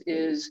always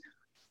is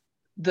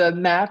the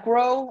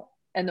macro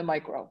and the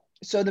micro.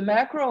 So the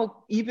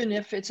macro, even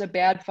if it's a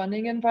bad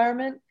funding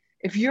environment,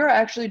 if you're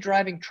actually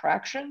driving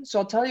traction, so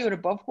I'll tell you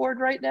at AboveBoard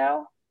right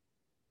now,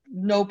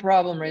 no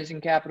problem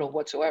raising capital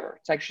whatsoever.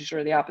 It's actually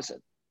sort of the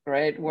opposite,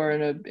 right? We're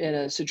in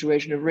a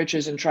situation of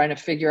riches and trying to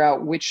figure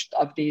out which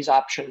of these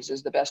options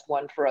is the best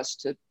one for us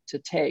to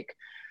take.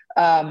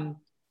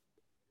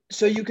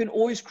 So you can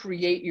always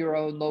create your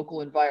own local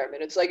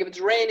environment. It's like if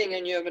it's raining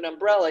and you have an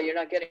umbrella, you're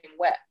not getting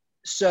wet.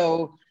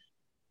 So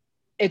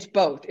it's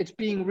both. It's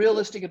being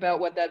realistic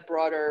about what that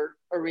broader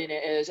arena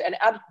is. And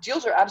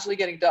deals are absolutely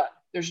getting done.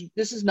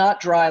 This is not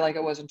dry like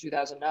it was in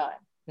 2009.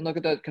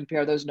 And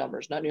compare those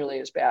numbers, not nearly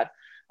as bad.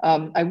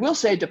 I will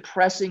say,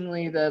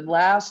 depressingly, the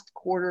last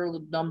quarter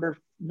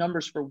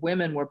numbers for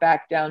women were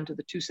back down to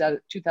the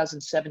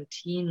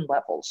 2017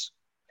 levels,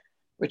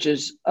 which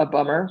is a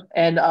bummer.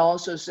 And I'll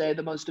also say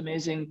the most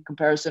amazing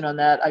comparison on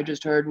that I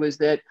just heard was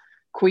that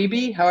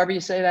Quibi, however you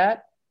say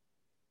that,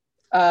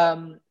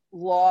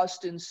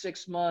 lost in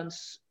 6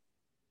 months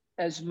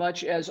as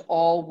much as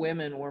all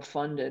women were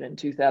funded in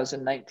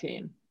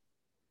 2019.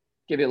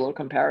 Give you a little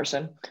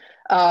comparison.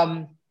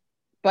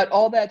 But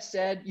all that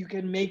said, you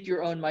can make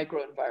your own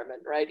micro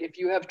environment, right? If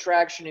you have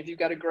traction, if you've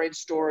got a great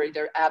story,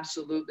 there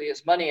absolutely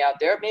is money out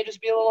there. It may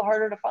just be a little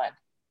harder to find.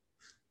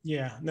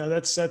 Yeah, no,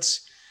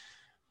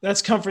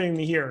 that's comforting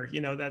to hear,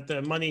 that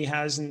the money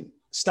hasn't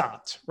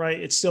stopped, right?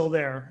 It's still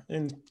there,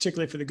 and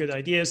particularly for the good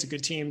ideas, the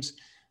good teams.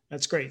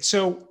 That's great.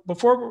 So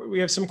before we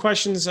have some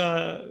questions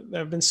that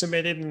have been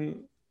submitted,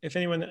 and if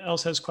anyone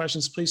else has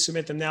questions, please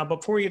submit them now.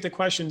 Before we get to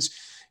questions,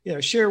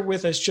 share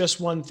with us just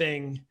one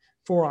thing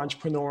for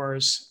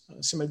entrepreneurs,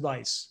 some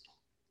advice.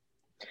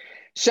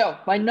 So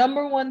my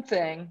number one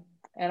thing,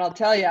 and I'll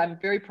tell you, I'm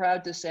very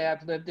proud to say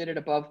I've lived it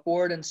at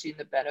AboveBoard and seen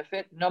the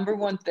benefit. Number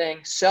one thing,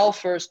 sell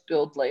first,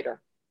 build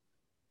later.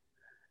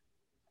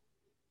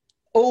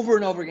 Over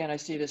and over again, I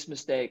see this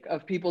mistake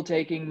of people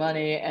taking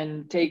money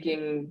and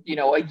taking,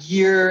 a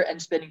year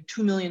and spending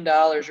 $2 million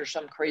or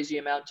some crazy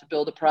amount to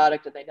build a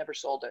product and they never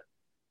sold it.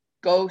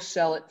 Go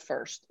sell it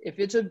first. If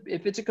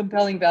it's a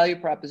compelling value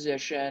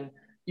proposition,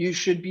 you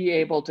should be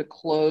able to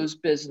close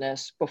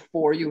business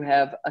before you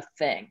have a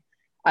thing.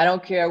 I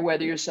don't care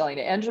whether you're selling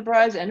to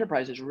enterprise.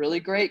 Enterprise is really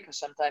great because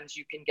sometimes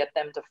you can get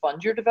them to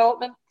fund your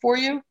development for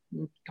you,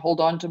 hold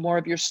on to more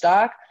of your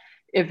stock.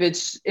 If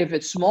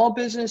it's small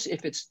business,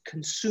 if it's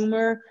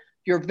consumer,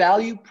 your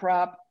value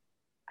prop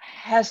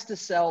has to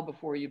sell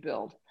before you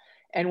build.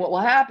 And what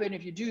will happen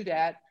if you do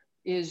that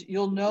is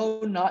you'll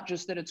know not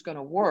just that it's going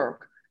to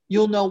work,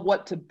 you'll know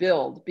what to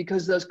build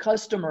because those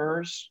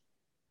customers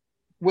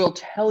will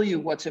tell you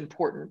what's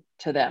important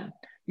to them.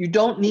 You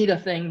don't need a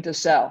thing to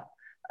sell.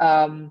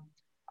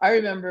 I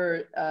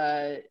remember,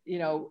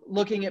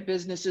 looking at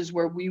businesses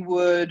where we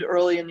would,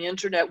 early in the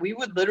internet, we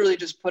would literally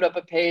just put up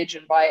a page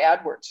and buy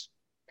AdWords.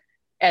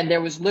 And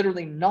there was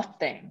literally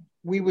nothing.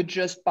 We would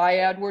just buy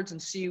AdWords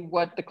and see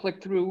what the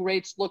click-through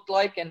rates looked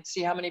like and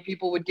see how many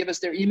people would give us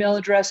their email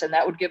address. And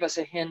that would give us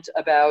a hint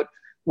about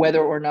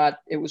whether or not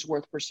it was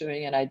worth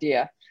pursuing an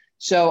idea.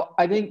 So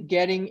I think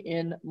getting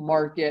in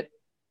market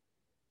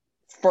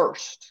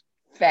first,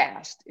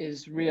 fast,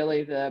 is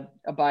really the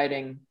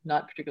abiding,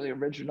 not particularly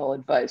original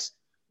advice.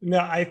 No,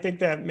 I think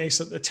that makes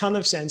a ton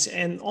of sense.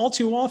 And all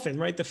too often,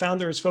 right, the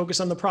founder is focused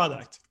on the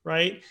product,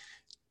 right?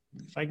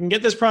 If I can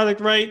get this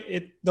product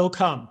right, they'll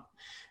come.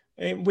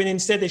 When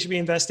instead they should be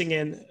investing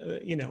in,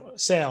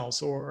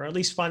 sales, or at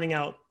least finding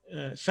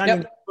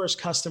the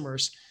first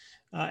customers,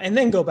 and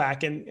then go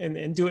back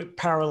and do it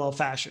parallel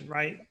fashion,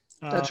 right?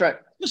 That's right.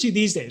 Especially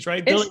these days,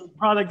 right? Building a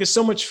product is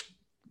so much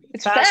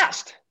It's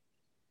fast.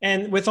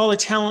 And with all the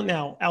talent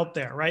now out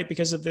there, right?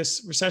 Because of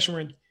this recession we're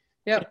in,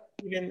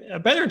 even a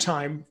better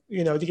time,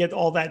 to get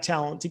all that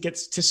talent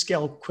to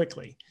scale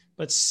quickly.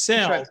 But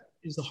sales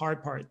is the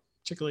hard part,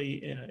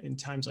 particularly in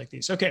times like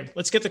these. Okay,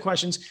 let's get the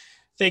questions.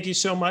 Thank you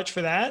so much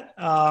for that.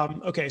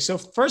 Okay, so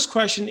first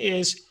question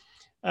is,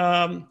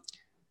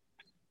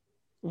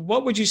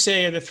 what would you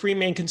say are the three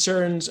main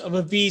concerns of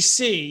a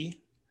VC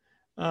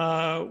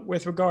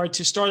with regard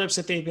to startups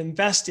that they've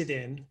invested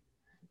in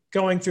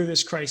going through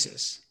this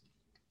crisis?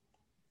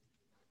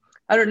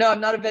 I don't know.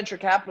 I'm not a venture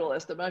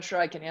capitalist. I'm not sure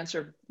I can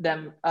answer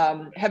them.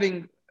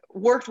 Having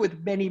worked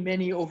with many,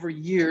 many over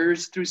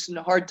years through some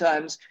hard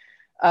times,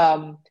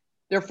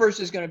 their first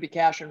is going to be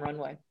cash and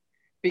runway.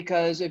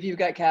 Because if you've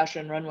got cash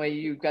and runway,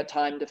 you've got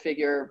time to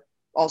figure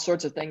all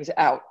sorts of things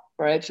out,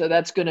 right? So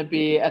that's going to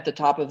be at the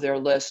top of their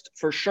list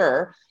for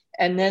sure.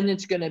 And then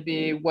it's going to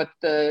be what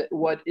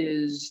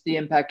is the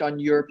impact on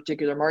your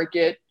particular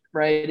market,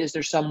 right? Is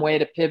there some way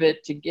to pivot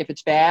if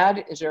it's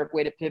bad? Is there a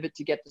way to pivot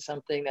to get to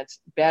something that's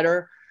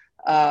better?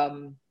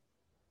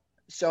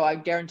 So I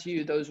guarantee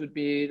you those would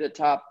be the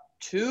top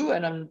two,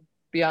 and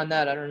beyond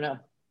that, I don't know.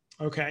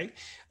 Okay.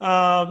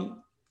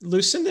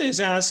 Lucinda is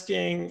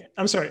asking,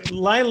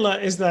 Lila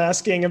is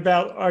asking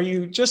about, are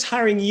you just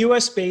hiring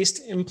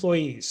US-based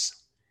employees?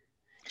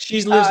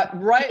 She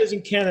lives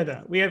in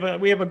Canada. We have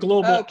a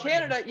global. Oh,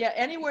 Canada. Yeah.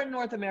 Anywhere in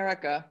North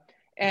America.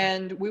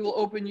 And we will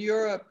open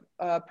Europe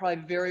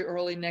probably very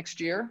early next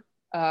year.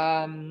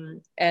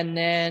 And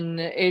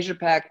then Asia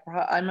Pac,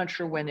 I'm not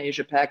sure when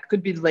Asia Pac,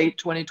 could be late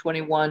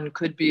 2021,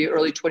 could be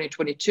early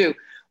 2022.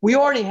 We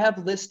already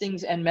have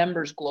listings and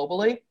members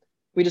globally.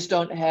 We just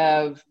don't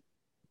have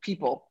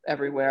people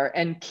everywhere.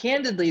 And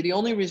candidly, the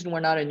only reason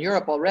we're not in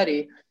Europe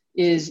already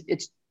is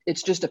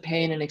it's just a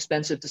pain and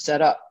expensive to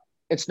set up.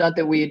 It's not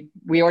that we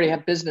already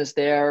have business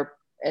there.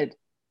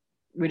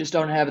 We just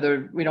don't have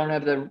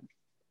the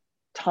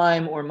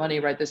time or money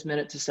right this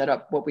minute to set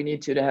up what we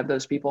need to have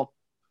those people.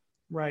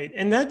 Right.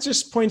 And that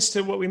just points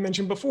to what we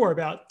mentioned before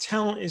about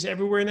talent is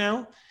everywhere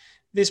now.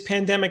 This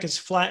pandemic has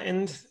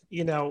flattened,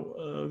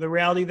 the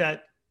reality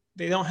that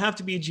they don't have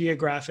to be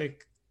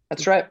geographic.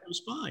 That's right.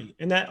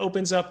 And that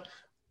opens up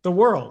the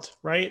world,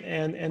 right?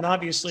 And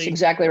obviously, that's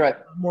exactly right.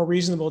 More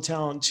reasonable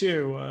talent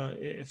too,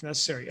 if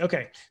necessary.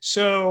 Okay.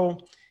 So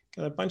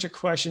got a bunch of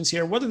questions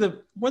here. What are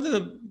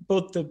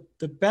both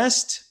the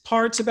best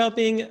parts about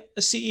being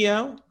a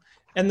CEO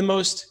and the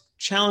most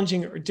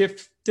challenging or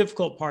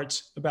difficult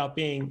parts about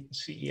being a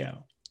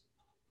CEO?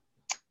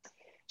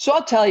 So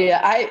I'll tell you,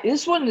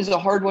 this one is a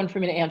hard one for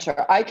me to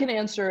answer.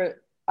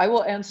 I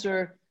will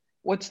answer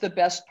what's the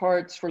best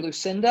parts for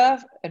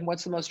Lucinda and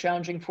what's the most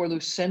challenging for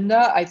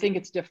Lucinda. I think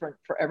it's different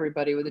for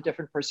everybody with a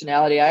different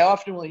personality. I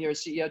often will hear a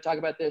CEO talk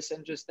about this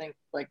and just think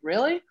like,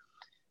 really?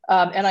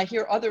 And I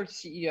hear other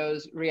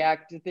CEOs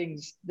react to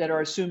things that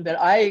are assumed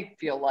that I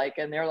feel like,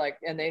 and they're like,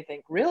 and they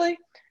think, really?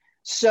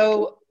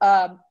 So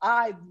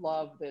I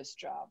love this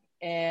job.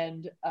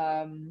 And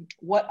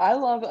what I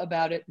love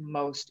about it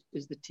most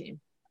is the team.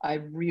 I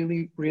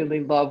really, really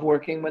love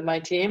working with my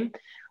team.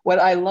 What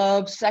I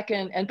love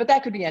second, but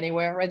that could be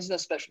anywhere, right? It's not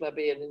special about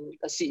being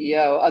a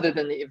CEO, other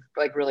than the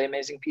like really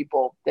amazing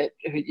people that,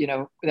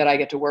 that I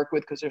get to work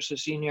with because they're so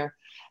senior.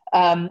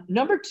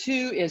 Number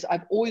two is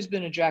I've always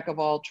been a jack of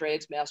all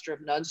trades, master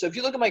of none. So if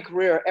you look at my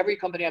career, every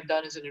company I've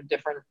done is in a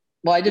different,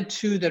 well, I did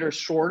two that are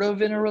sort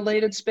of in a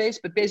related space,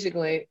 but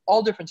basically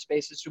all different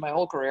spaces through my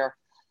whole career.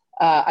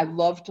 I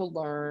love to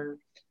learn.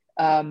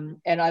 And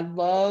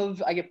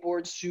I get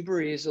bored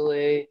super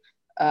easily.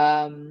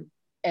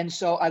 And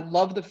so I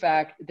love the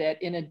fact that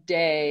in a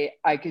day,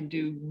 I can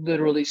do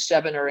literally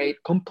 7 or 8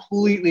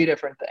 completely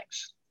different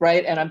things,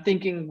 right? And I'm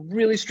thinking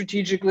really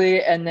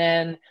strategically, and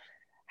then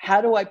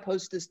how do I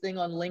post this thing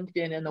on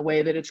LinkedIn in the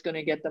way that it's going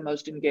to get the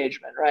most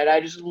engagement, right?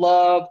 I just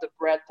love the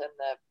breadth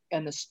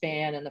and the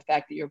span and the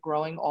fact that you're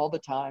growing all the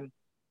time.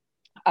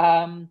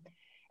 And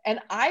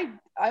I'm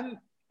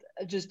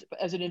just,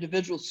 as an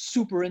individual,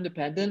 super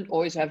independent,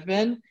 always have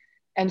been.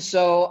 And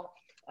so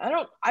I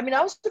was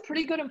a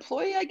pretty good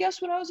employee, I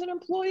guess, when I was an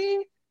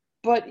employee.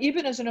 But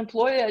even as an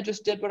employee, I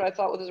just did what I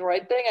thought was the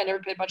right thing. I never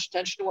paid much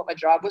attention to what my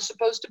job was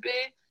supposed to be.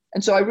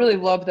 And so I really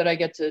love that I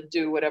get to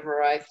do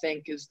whatever I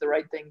think is the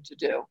right thing to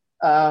do.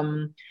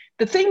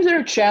 The things that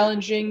are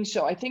challenging,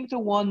 so I think the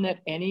one that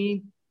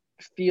any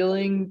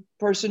feeling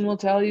person will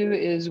tell you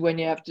is when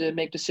you have to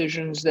make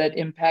decisions that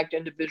impact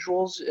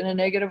individuals in a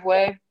negative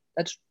way.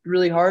 That's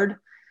really hard.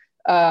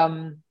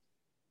 And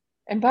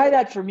by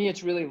that, for me,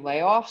 it's really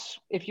layoffs.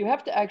 If you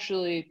have to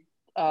actually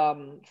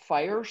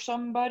fire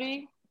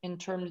somebody,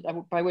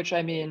 by which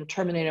I mean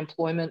terminate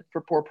employment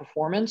for poor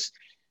performance,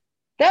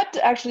 that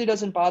actually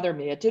doesn't bother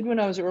me. It did when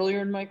I was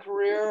earlier in my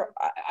career.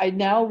 I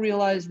now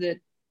realize that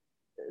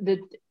the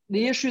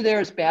issue there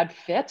is bad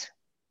fit,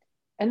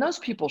 and those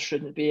people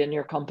shouldn't be in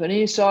your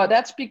company. So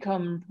that's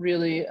become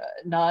really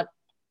not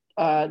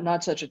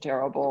such a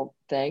terrible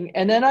thing.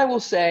 And then I will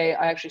say,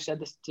 I actually said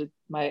this to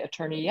my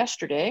attorney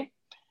yesterday.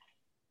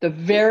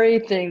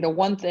 The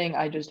one thing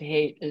I just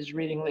hate is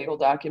reading legal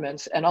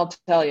documents. And I'll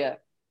tell you,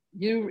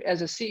 you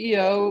as a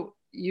CEO,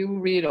 you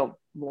read a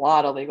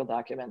lot of legal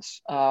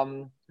documents.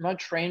 I'm not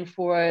trained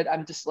for it.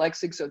 I'm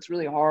dyslexic, so it's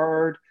really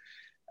hard.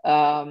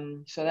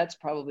 So that's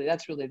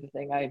really the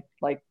thing I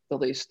like the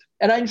least.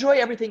 And I enjoy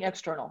everything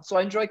external. So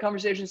I enjoy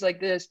conversations like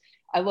this.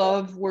 I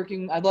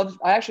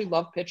actually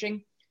love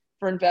pitching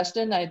for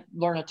Investin. I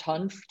learn a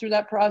ton through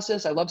that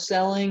process. I love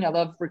selling. I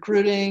love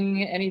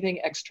recruiting. Anything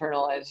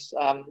external is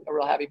a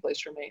real happy place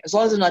for me. As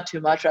long as it's not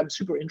too much. I'm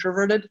super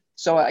introverted,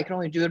 so I can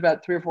only do it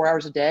about 3 or 4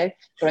 hours a day,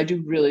 but I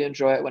do really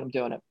enjoy it when I'm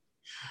doing it.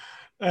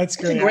 That's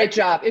great. It's a great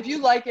job. If you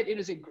like it, it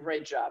is a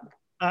great job.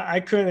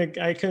 I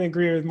couldn't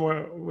agree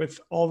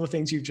with all the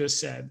things you just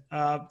said.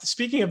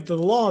 Speaking of the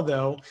law,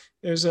 though,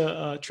 there's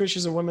Trish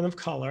is a woman of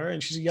color,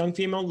 and she's a young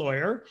female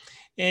lawyer,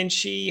 and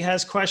she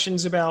has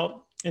questions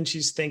about, and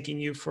she's thanking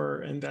you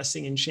for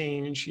investing in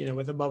change,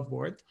 with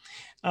AboveBoard.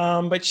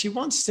 But she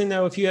wants to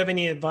know if you have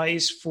any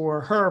advice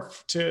for her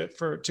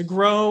to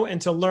grow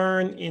and to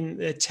learn in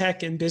the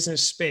tech and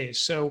business space.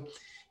 So,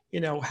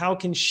 how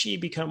can she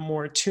become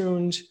more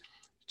attuned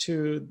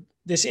to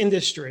this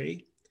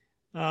industry?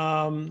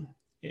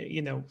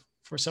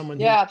 For someone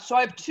who... Yeah, so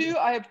I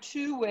have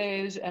two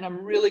ways, and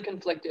I'm really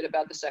conflicted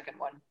about the second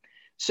one.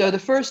 So the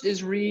first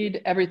is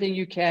read everything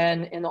you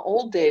can. In the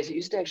old days, it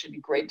used to actually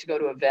be great to go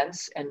to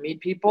events and meet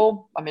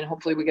people. I mean,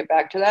 hopefully we get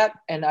back to that.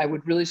 And I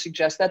would really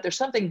suggest that. There's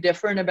something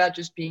different about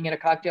just being at a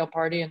cocktail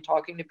party and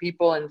talking to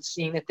people and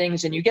seeing the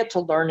things, and you get to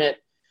learn it.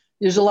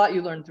 There's a lot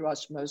you learn through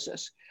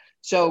osmosis.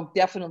 So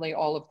definitely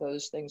all of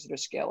those things that are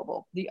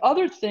scalable. The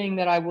other thing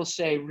that I will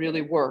say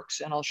really works,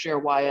 and I'll share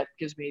why it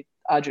gives me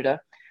agita,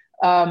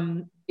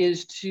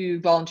 is to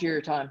volunteer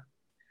your time.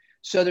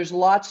 So there's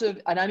lots of,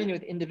 and I mean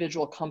with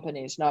individual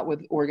companies, not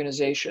with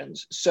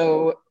organizations.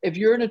 So if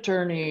you're an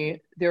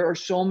attorney, there are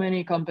so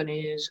many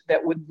companies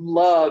that would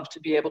love to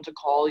be able to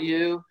call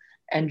you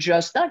and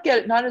just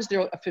not as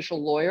their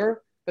official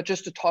lawyer, but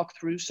just to talk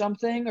through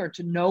something or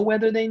to know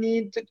whether they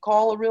need to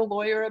call a real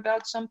lawyer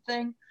about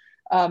something.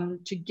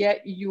 To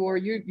get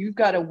you've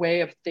got a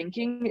way of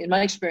thinking. In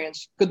my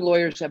experience, good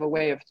lawyers have a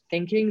way of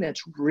thinking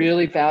that's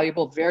really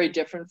valuable, very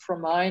different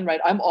from mine,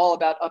 right? I'm all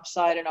about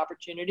upside and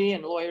opportunity,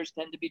 and lawyers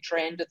tend to be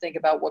trained to think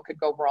about what could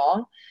go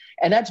wrong.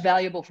 And that's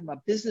valuable from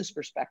a business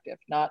perspective,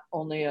 not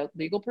only a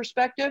legal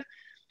perspective.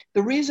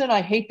 The reason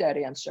I hate that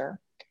answer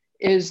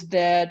is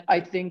that I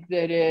think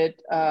that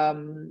it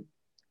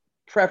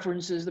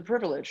preferences the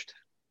privileged,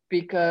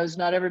 because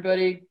not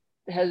everybody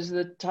has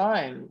the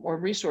time or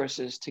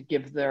resources to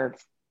give their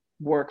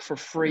work for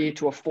free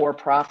to a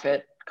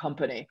for-profit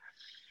company.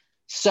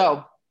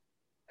 So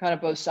kind of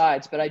both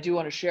sides, but I do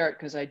want to share it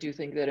because I do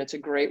think that it's a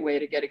great way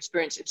to get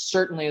experience. It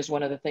certainly is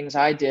one of the things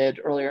I did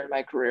earlier in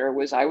my career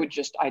was I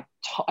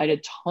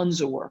did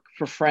tons of work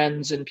for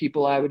friends and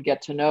people I would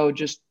get to know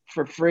just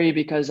for free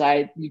because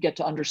you get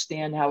to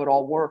understand how it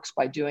all works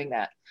by doing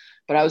that.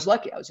 But I was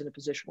lucky. I was in a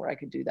position where I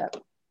could do that.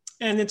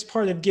 And it's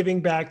part of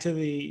giving back to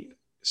the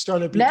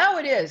startup. Now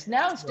it is.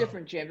 Now it's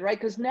different, Jim, right?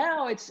 Because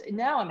now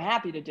I'm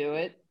happy to do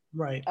it.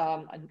 Right.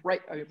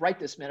 Right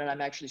this minute, I'm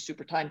actually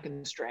super time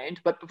constrained,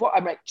 but before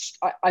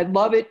I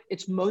love it.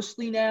 It's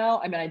mostly now,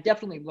 I mean, I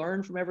definitely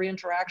learn from every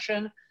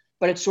interaction,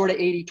 but it's sort of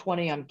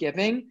 80-20 I'm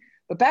giving.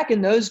 But back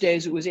in those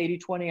days, it was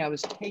 80-20 I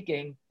was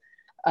taking.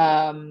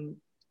 And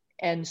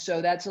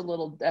so that's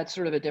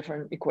sort of a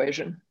different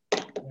equation.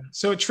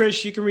 So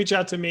Trish, you can reach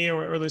out to me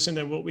or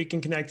Lucinda. We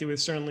can connect you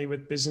with certainly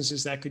with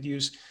businesses that could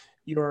use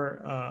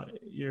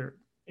your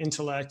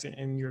intellect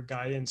and your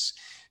guidance.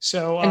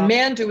 So, and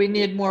man, do we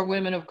need more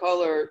women of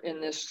color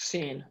in this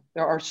scene.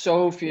 There are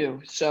so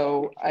few.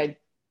 So I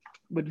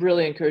would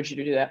really encourage you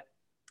to do that.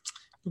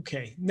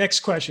 Okay. Next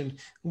question.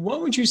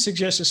 What would you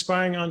suggest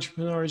aspiring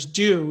entrepreneurs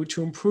do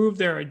to improve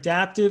their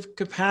adaptive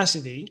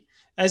capacity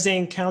as they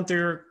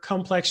encounter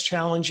complex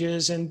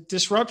challenges and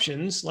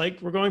disruptions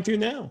like we're going through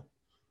now?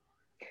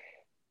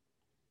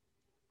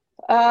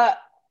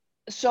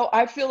 So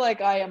I feel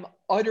like I am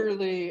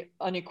utterly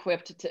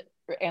unequipped to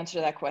answer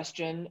that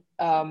question.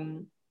 For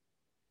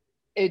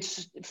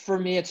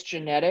me, it's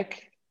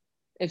genetic.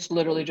 It's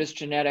literally just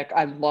genetic.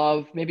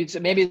 Maybe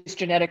it's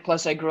genetic.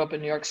 Plus I grew up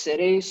in New York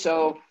City.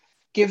 So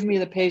give me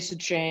the pace of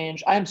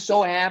change. I'm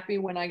so happy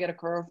when I get a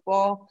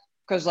curveball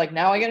because like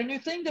now I get a new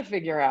thing to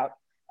figure out.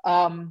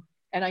 And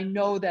I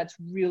know that's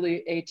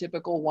really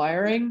atypical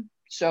wiring.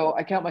 So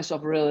I count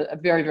myself really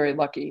very, very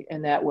lucky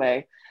in that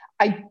way.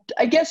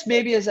 I guess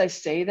maybe as I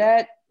say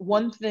that,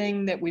 one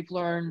thing that we've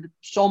learned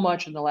so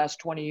much in the last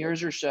 20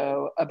 years or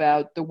so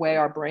about the way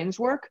our brains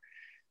work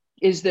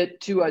is that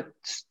to a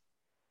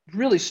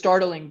really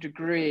startling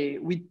degree,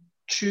 we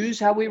choose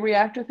how we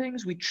react to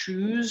things. We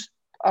choose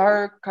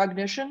our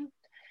cognition.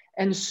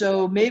 And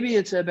so maybe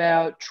it's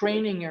about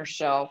training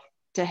yourself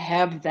to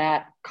have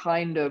that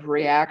kind of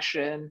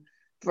reaction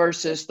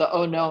versus the,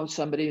 oh no,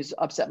 somebody's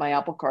upset my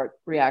apple cart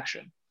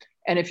reaction.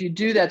 And if you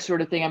do that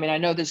sort of thing, I mean, I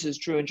know this is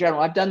true in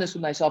general. I've done this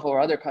with myself over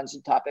other kinds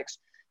of topics,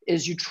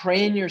 is you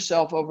train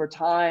yourself over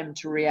time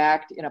to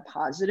react in a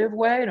positive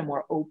way, in a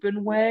more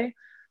open way,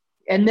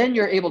 and then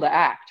you're able to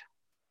act,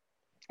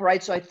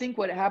 right? So I think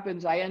what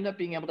happens, I end up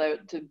being able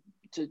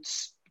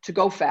to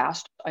go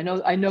fast. I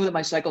know that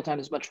my cycle time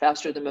is much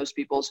faster than most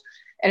people's,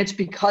 and it's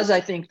because I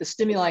think the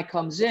stimuli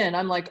comes in,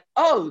 I'm like,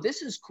 oh,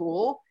 this is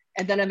cool,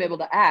 and then I'm able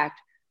to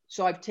act.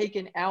 So I've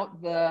taken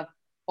out the,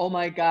 oh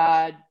my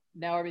God,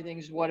 now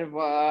everything's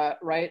whatever,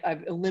 right?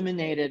 I've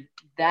eliminated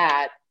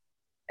that.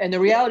 And the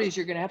reality is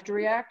you're going to have to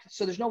react.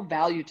 So there's no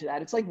value to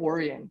that. It's like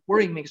worrying.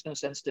 Worrying makes no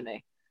sense to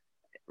me.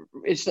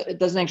 It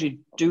doesn't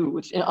actually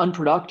it's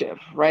unproductive,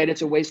 right?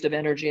 It's a waste of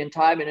energy and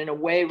time. And in a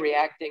way,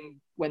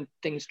 reacting when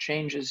things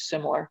change is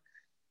similar.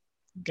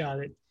 Got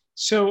it.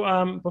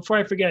 So before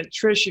I forget,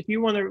 Trish, if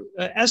you want to,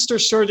 Esther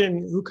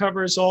Surden, who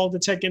covers all the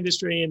tech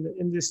industry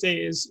in this day,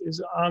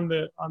 is on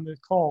the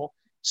call.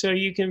 So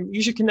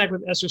you should connect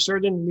with Esther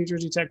Surden, New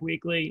Jersey Tech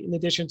Weekly, in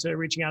addition to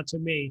reaching out to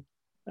me.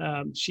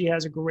 She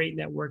has a great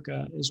network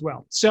as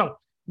well. So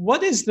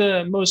what is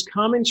the most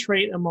common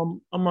trait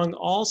among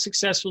all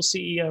successful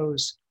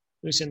CEOs,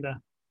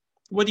 Lucinda?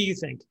 What do you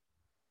think?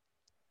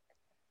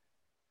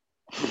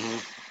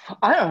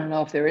 I don't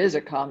know if there is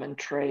a common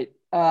trait.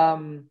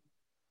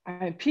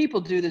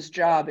 People do this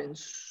job in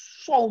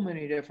so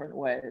many different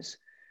ways.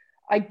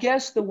 I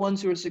guess the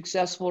ones who are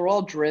successful are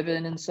all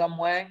driven in some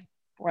way,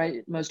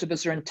 right? Most of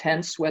us are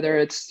intense, whether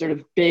it's sort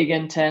of big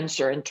intense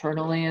or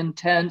internally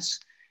intense.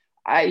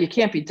 You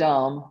can't be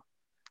dumb,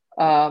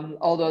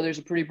 although there's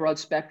a pretty broad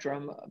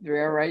spectrum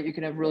there, right? You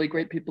can have really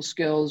great people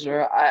skills,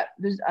 or I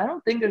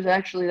don't think there's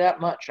actually that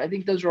much. I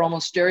think those are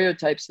almost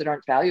stereotypes that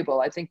aren't valuable.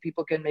 I think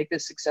people can make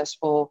this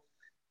successful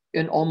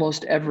in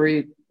almost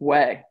every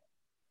way.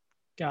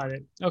 Got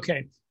it.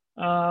 Okay.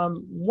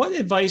 What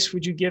advice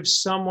would you give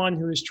someone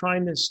who is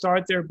trying to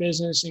start their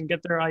business and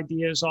get their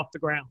ideas off the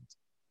ground?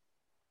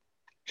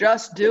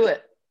 Just do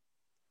it,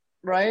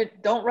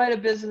 right? Don't write a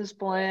business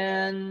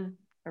plan.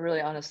 I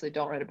really honestly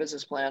don't write a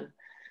business plan.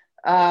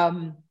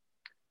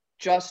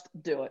 Just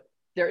do it.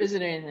 There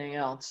isn't anything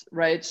else,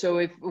 right? So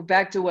if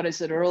back to what I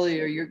said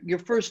earlier, your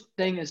first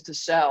thing is to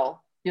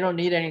sell. You don't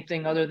need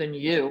anything other than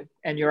you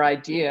and your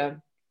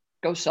idea.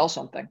 Go sell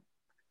something.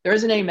 There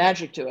isn't any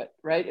magic to it,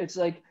 right? It's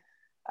like,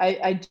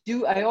 I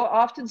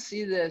often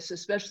see this,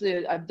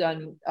 especially I've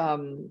done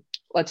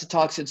lots of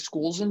talks at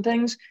schools and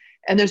things.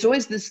 And there's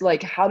always this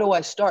like, how do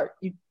I start?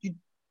 You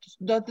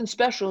nothing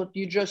special.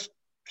 You just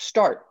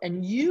start.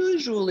 And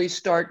usually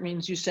start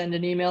means you send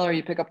an email or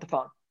you pick up the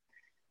phone.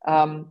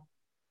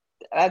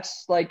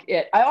 That's like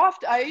it.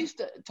 I used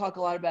to talk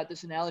a lot about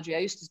this analogy.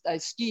 I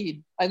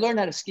skied. I learned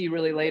how to ski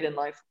really late in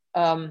life.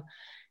 And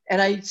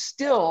I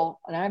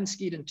haven't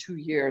skied in 2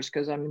 years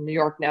because I'm in New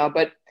York now,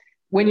 but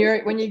when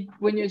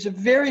it's a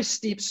very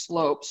steep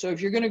slope. So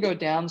if you're going to go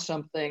down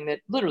something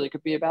that literally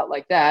could be about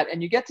like that,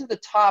 and you get to the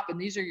top,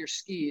 and these are your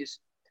skis,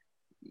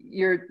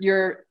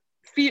 your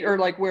feet are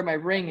like where my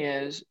ring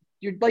is.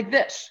 You're like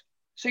this.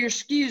 So your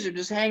skis are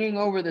just hanging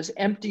over this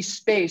empty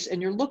space,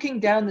 and you're looking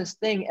down this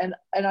thing. And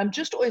I'm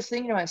just always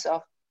thinking to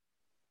myself,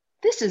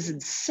 this is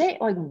insane.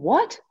 Like,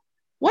 what?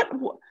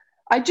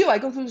 I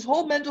go through this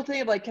whole mental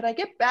thing of like, can I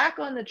get back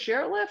on the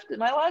chairlift?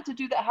 Am I allowed to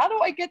do that? How do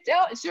I get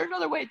down? Is there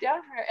another way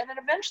down from here? And then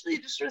eventually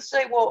you just sort of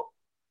say, well,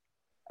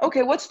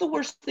 okay, what's the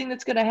worst thing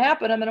that's going to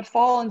happen? I'm going to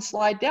fall and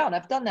slide down.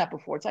 I've done that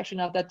before. It's actually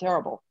not that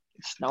terrible.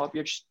 You snow up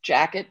your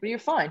jacket, but you're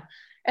fine.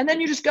 And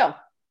then you just go,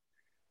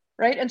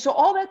 right? And so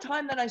all that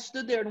time that I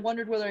stood there and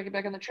wondered whether I get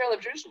back on the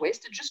chairlift, you're just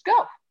wasted. Just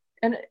go.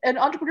 And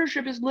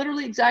entrepreneurship is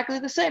literally exactly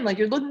the same. Like,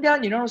 you're looking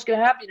down, you know what's going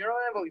to happen, you don't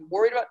know what you're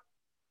worried about.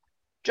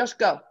 Just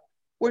go.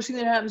 Worst thing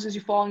that happens is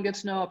you fall and get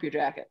snow up your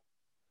jacket.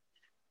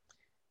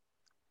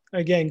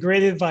 Again,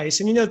 great advice.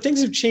 And, things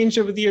have changed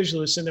over the years,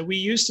 Lucinda. We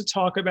used to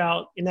talk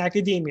about in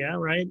academia,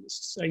 right?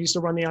 I used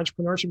to run the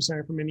Entrepreneurship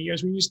Center for many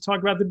years. We used to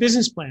talk about the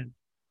business plan.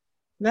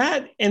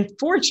 That,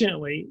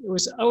 unfortunately, it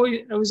was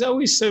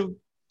always so,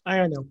 I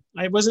don't know,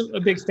 I wasn't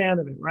a big fan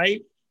of it,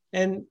 right?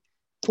 And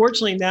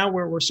fortunately, now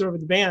we're sort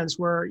of advanced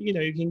where,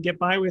 you can get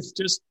by with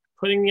just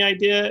putting the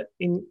idea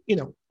in,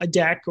 a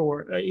deck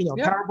or,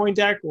 PowerPoint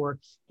deck, or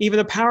even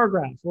a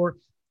paragraph, or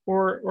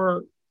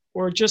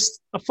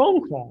just a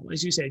phone call,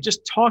 as you say.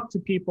 Just talk to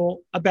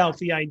people about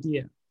the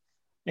idea,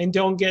 and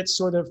don't get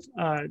sort of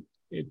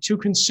too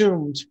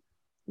consumed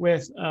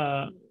with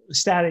a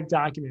static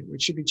document,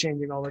 which should be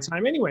changing all the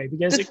time anyway,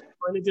 because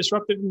we're in a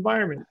disruptive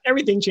environment.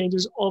 Everything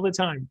changes all the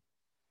time.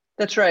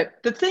 That's right.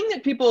 The thing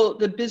that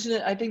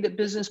I think that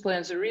business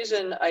plans, the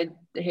reason I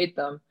hate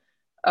them,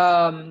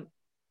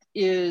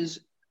 is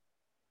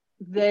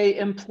they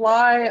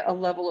imply a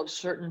level of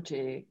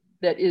certainty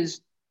that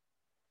is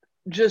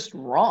just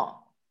wrong.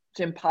 It's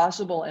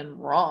impossible and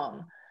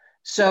wrong.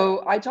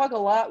 So I talk a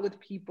lot with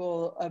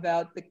people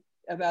about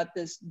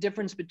this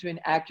difference between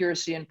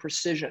accuracy and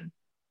precision.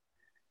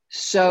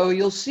 So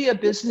you'll see a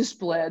business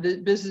plan. The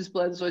business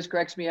plan always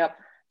cracks me up.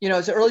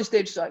 It's an early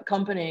stage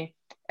company,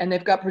 and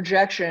they've got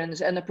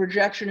projections, and the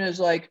projection is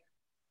like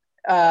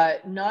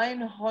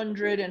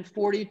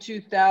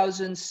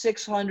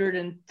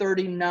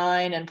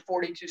 942,639 and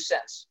 42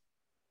 cents.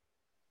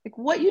 Like,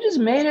 what? You just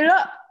made it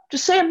up.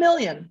 Just say 1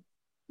 million.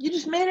 You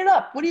just made it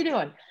up. What are you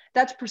doing?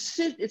 That's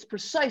it's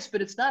precise,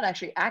 but it's not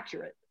actually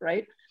accurate,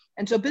 right?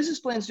 And so business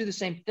plans do the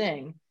same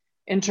thing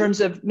in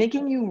terms of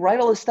making you write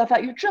all this stuff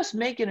out. You're just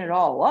making it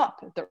all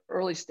up at the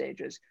early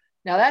stages.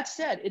 Now, that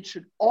said, it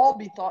should all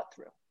be thought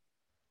through,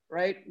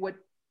 right?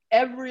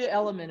 Every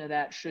element of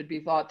that should be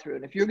thought through.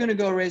 And if you're going to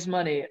go raise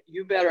money,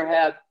 you better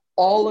have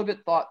all of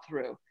it thought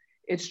through.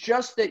 It's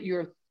just that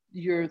your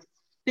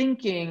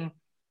thinking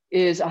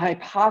is a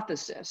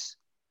hypothesis.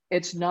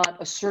 It's not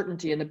a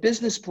certainty. And the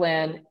business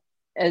plan,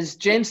 as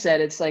James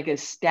said, it's like a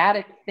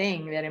static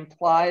thing that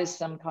implies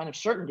some kind of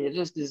certainty. It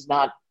just is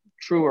not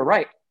true or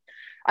right.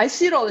 I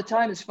see it all the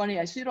time. It's funny.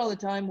 I see it all the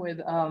time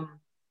with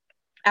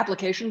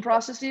application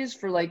processes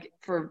for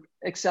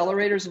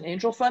accelerators and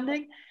angel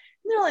funding.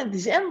 Like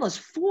these endless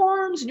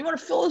forms, and you want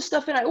to fill this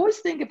stuff in. I always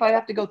think if I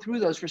have to go through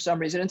those for some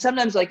reason, and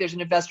sometimes like there's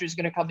an investor who's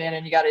going to come in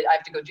and I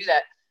have to go do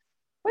that.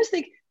 I always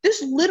think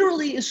this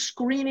literally is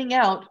screening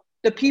out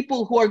the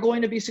people who are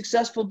going to be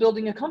successful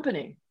building a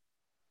company.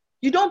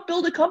 You don't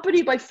build a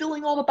company by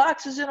filling all the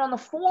boxes in on the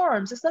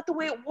forms. That's not the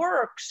way it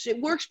works.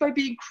 It works by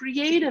being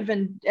creative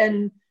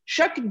and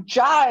shuck and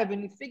jive,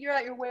 and you figure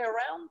out your way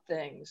around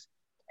things.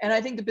 And I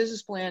think the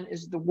business plan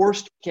is the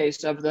worst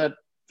case of the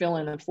fill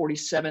in of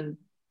 47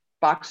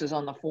 boxes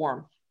on the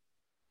form.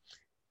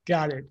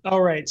 Got it.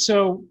 All right.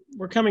 So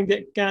we're coming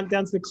down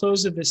to the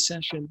close of this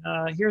session.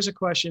 Here's a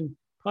question,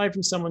 probably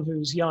from someone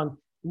who's young.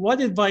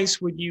 What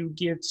advice would you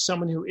give to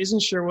someone who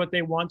isn't sure what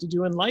they want to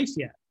do in life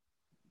yet?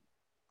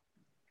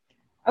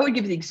 I would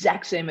give the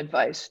exact same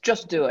advice.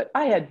 Just do it.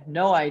 I had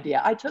no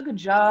idea. I took a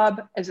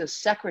job as a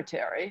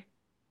secretary.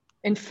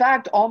 In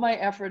fact, all my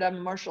effort, I'm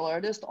a martial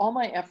artist, all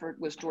my effort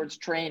was towards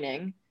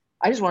training.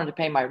 I just wanted to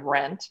pay my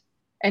rent.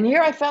 And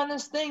here I found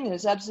this thing that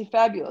is absolutely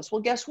fabulous.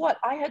 Well, guess what?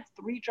 I had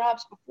 3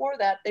 jobs before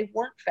that. They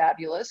weren't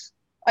fabulous.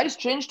 I just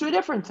changed to a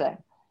different thing.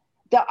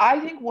 I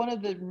think one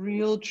of the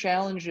real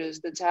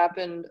challenges that's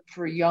happened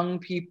for young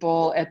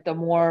people at the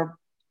more,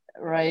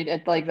 right,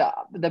 at like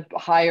the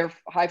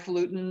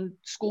highfalutin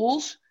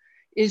schools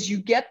is you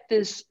get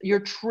this, you're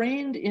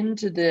trained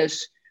into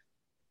this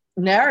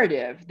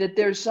narrative that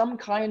there's some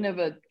kind of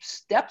a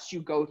steps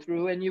you go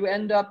through and you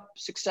end up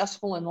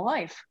successful in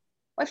life.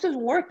 Life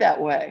doesn't work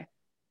that way.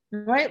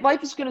 Right?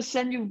 Life is going to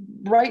send you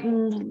right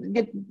and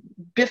get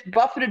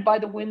buffeted by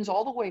the winds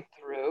all the way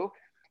through.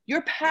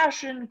 Your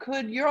passion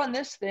you're on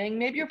this thing,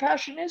 maybe your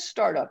passion is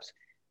startups.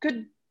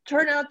 Could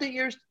turn out that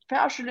your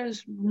passion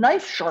is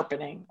knife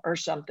sharpening or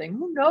something.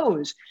 Who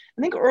knows?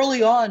 I think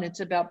early on, it's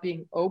about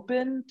being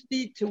open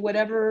to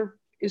whatever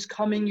is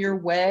coming your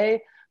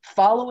way,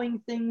 following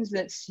things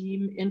that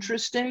seem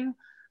interesting.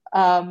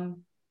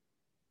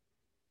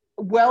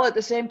 Well, at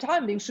the same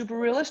time, being super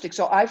realistic.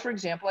 So I, for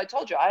example, I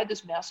told you, I had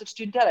this massive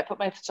student debt. I put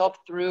myself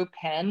through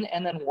Penn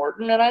and then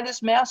Wharton, and I had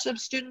this massive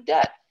student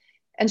debt.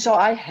 And so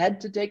I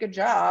had to take a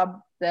job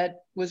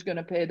that was going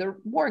to pay the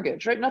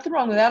mortgage, right? Nothing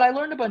wrong with that. I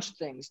learned a bunch of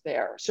things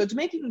there. So it's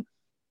making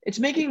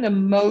the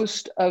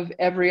most of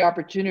every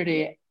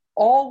opportunity,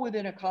 all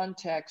within a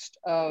context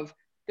of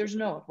there's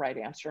no right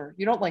answer.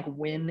 You don't like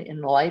win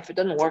in life. It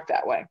doesn't work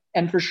that way.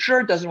 And for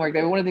sure, it doesn't work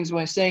that way. One of the things I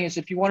was saying is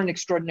if you want an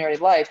extraordinary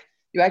life,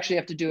 you actually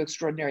have to do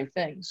extraordinary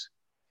things,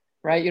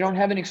 right? You don't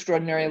have an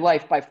extraordinary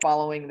life by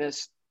following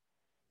this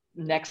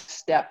next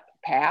step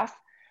path.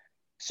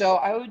 So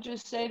I would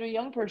just say to a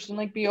young person,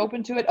 like, be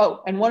open to it.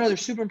 Oh, and one other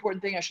super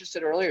important thing I should have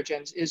said earlier,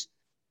 James, is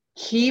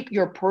keep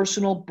your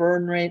personal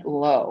burn rate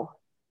low.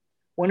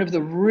 One of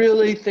the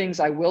really things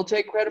I will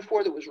take credit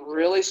for that was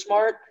really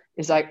smart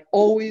is I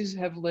always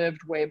have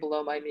lived way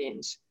below my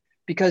means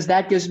because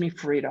that gives me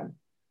freedom.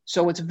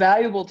 So it's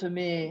valuable to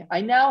me.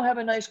 I now have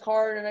a nice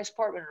car and a nice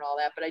apartment and all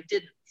that, but I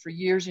didn't for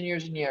years and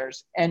years and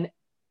years. And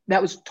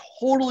that was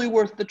totally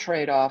worth the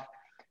trade-off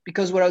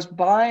because what I was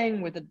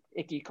buying with an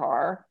icky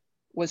car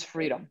was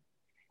freedom.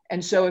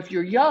 And so if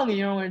you're young and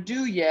you don't want to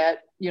do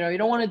yet, you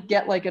don't want to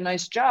get like a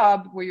nice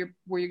job where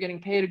you're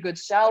getting paid a good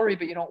salary,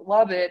 but you don't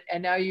love it.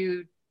 And now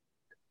you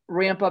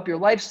ramp up your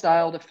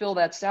lifestyle to fill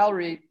that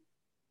salary.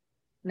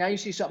 Now you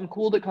see something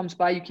cool that comes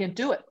by, you can't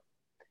do it.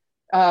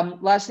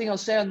 Last thing I'll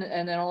say, and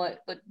then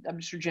I'm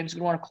sure James is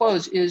going to want to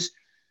close, is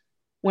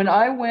when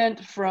I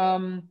went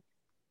from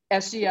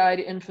SEI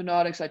to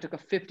Infonautics, I took a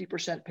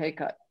 50% pay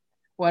cut.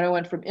 When I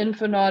went from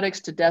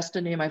Infonautics to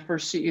Destiny, my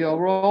first CEO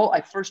role,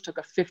 I first took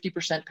a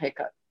 50% pay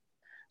cut.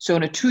 So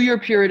in a 2-year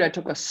period, I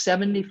took a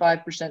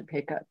 75%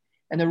 pay cut.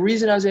 And the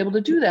reason I was able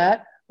to do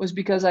that was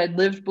because I had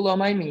lived below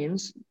my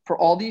means for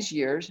all these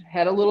years,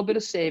 had a little bit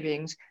of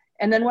savings.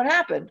 And then what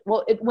happened?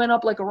 Well, it went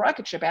up like a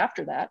rocket ship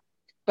after that.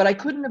 But I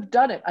couldn't have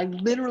done it. I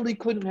literally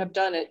couldn't have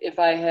done it if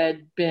I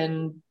had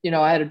been,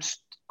 I had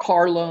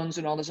car loans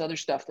and all this other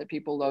stuff that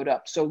people load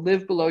up. So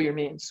live below your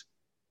means.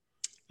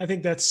 I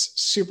think that's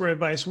super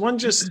advice. One,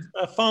 just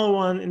a follow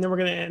on, and then we're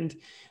going to end.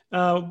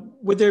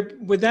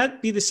 Would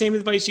that be the same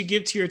advice you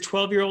give to your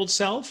 12-year-old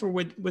self, or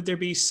would there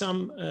be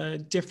some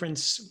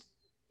difference?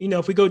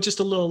 If we go just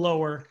a little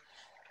lower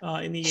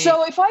in the age?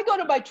 So if I go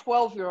to my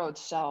 12-year-old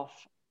self,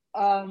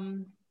 I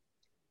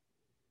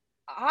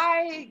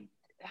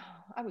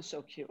was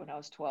so cute when I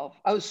was 12.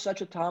 I was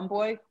such a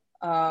tomboy.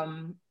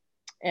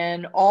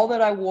 And all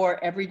that I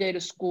wore every day to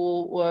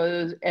school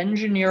was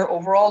engineer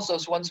overalls,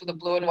 those ones with the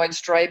blue and white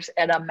stripes,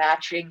 and a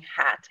matching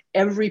hat.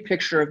 Every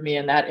picture of me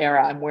in that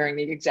era, I'm wearing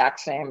the exact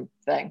same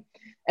thing.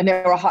 And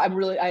they were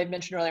I had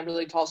mentioned earlier, I'm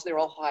really tall, so they were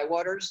all high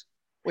waters,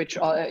 which,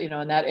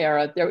 in that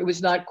era, it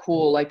was not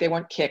cool. Like, they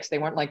weren't kicks. They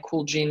weren't like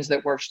cool jeans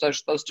that were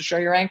supposed to show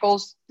your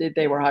ankles.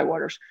 They were high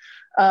waters.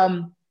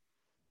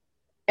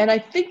 And I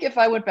think if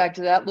I went back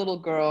to that little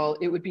girl,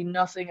 it would be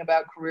nothing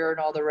about career and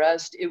all the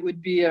rest. It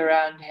would be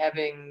around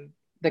having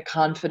the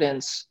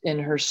confidence in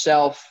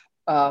herself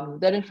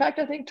that, in fact,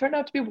 I think turned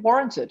out to be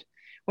warranted.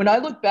 When I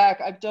look back,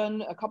 I've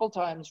done a couple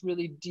times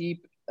really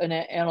deep an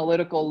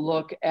analytical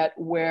look at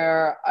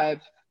where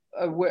I've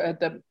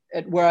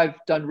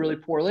done really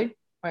poorly,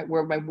 right?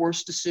 Where my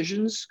worst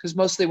decisions, because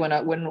mostly when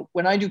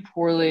I do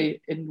poorly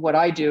in what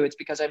I do, it's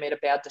because I made a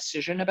bad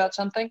decision about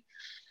something.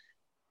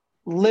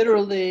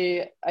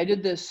 Literally, I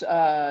did this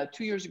 2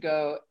 years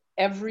ago.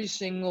 Every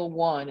single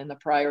one in the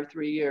prior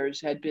 3 years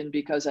had been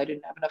because I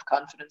didn't have enough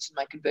confidence in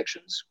my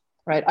convictions,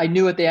 right? I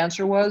knew what the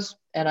answer was,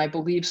 and I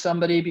believed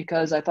somebody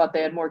because I thought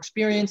they had more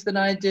experience than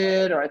I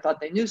did, or I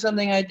thought they knew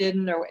something I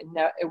didn't, or it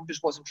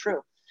just wasn't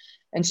true.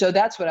 And so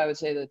that's what I would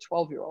say to the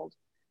 12-year-old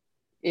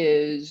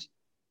is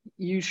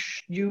you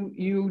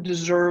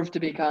deserve to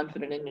be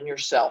confident in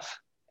yourself.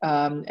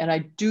 And I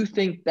do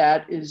think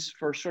that is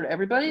for sort of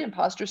everybody.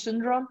 Imposter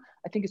syndrome,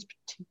 I think it's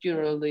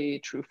particularly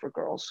true for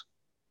girls.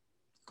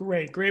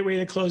 Great way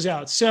to close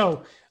out.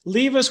 So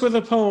leave us with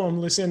a poem,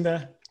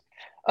 Lucinda.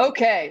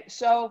 Okay,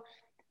 so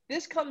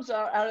this comes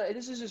out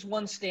this is just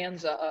one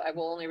stanza. I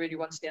will only read you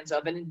one stanza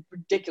of a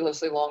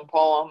ridiculously long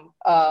poem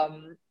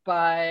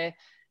by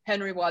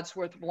Henry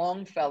Wadsworth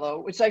Longfellow,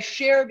 which I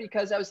share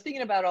because I was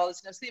thinking about all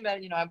this, and I was thinking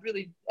about, I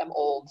really am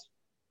old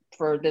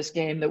for this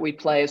game that we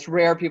play. It's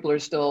rare people are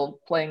still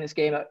playing this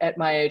game at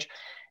my age.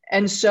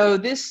 And so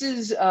this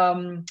is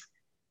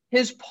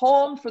his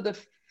poem for the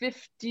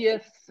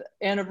 50th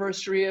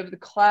anniversary of the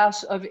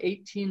class of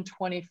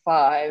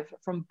 1825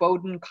 from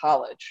Bowdoin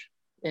College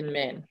in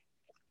Maine.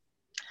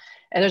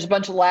 And there's a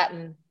bunch of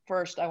Latin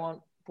first I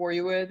won't bore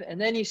you with.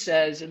 And then he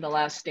says in the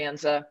last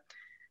stanza,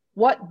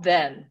 "What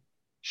then?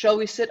 Shall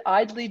we sit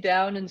idly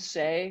down and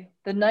say,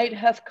 the night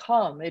hath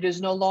come, it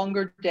is no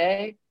longer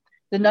day?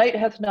 The night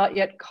hath not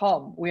yet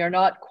come, we are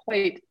not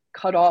quite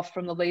cut off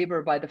from the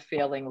labor by the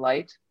failing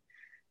light.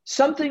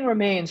 Something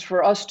remains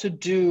for us to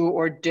do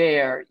or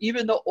dare,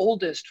 even the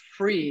oldest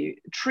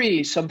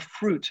tree some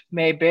fruit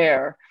may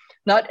bear.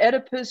 Not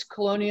Oedipus,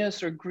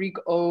 Colonius, or Greek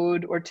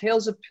ode, or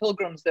tales of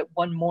pilgrims that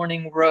one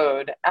morning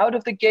rode out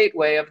of the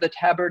gateway of the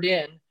Tabard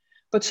Inn,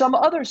 But some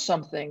other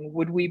something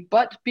would we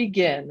but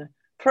begin,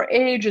 for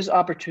age is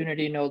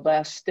opportunity no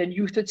less than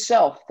youth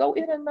itself, though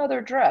in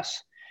another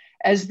dress.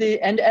 As the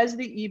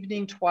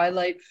evening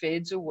twilight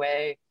fades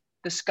away,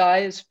 the sky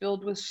is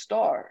filled with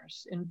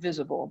stars,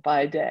 invisible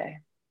by day.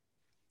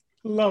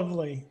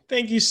 Lovely.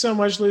 Thank you so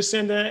much,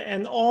 Lucinda,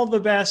 and all the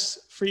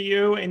best for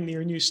you and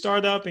your new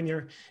startup and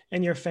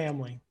your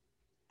family.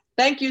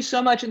 Thank you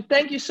so much, and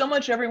thank you so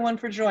much, everyone,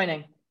 for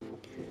joining.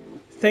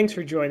 Thanks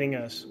for joining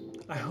us.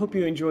 I hope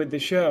you enjoyed the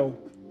show.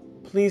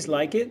 Please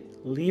like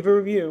it, leave a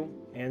review,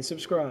 and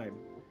subscribe.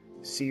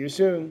 See you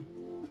soon.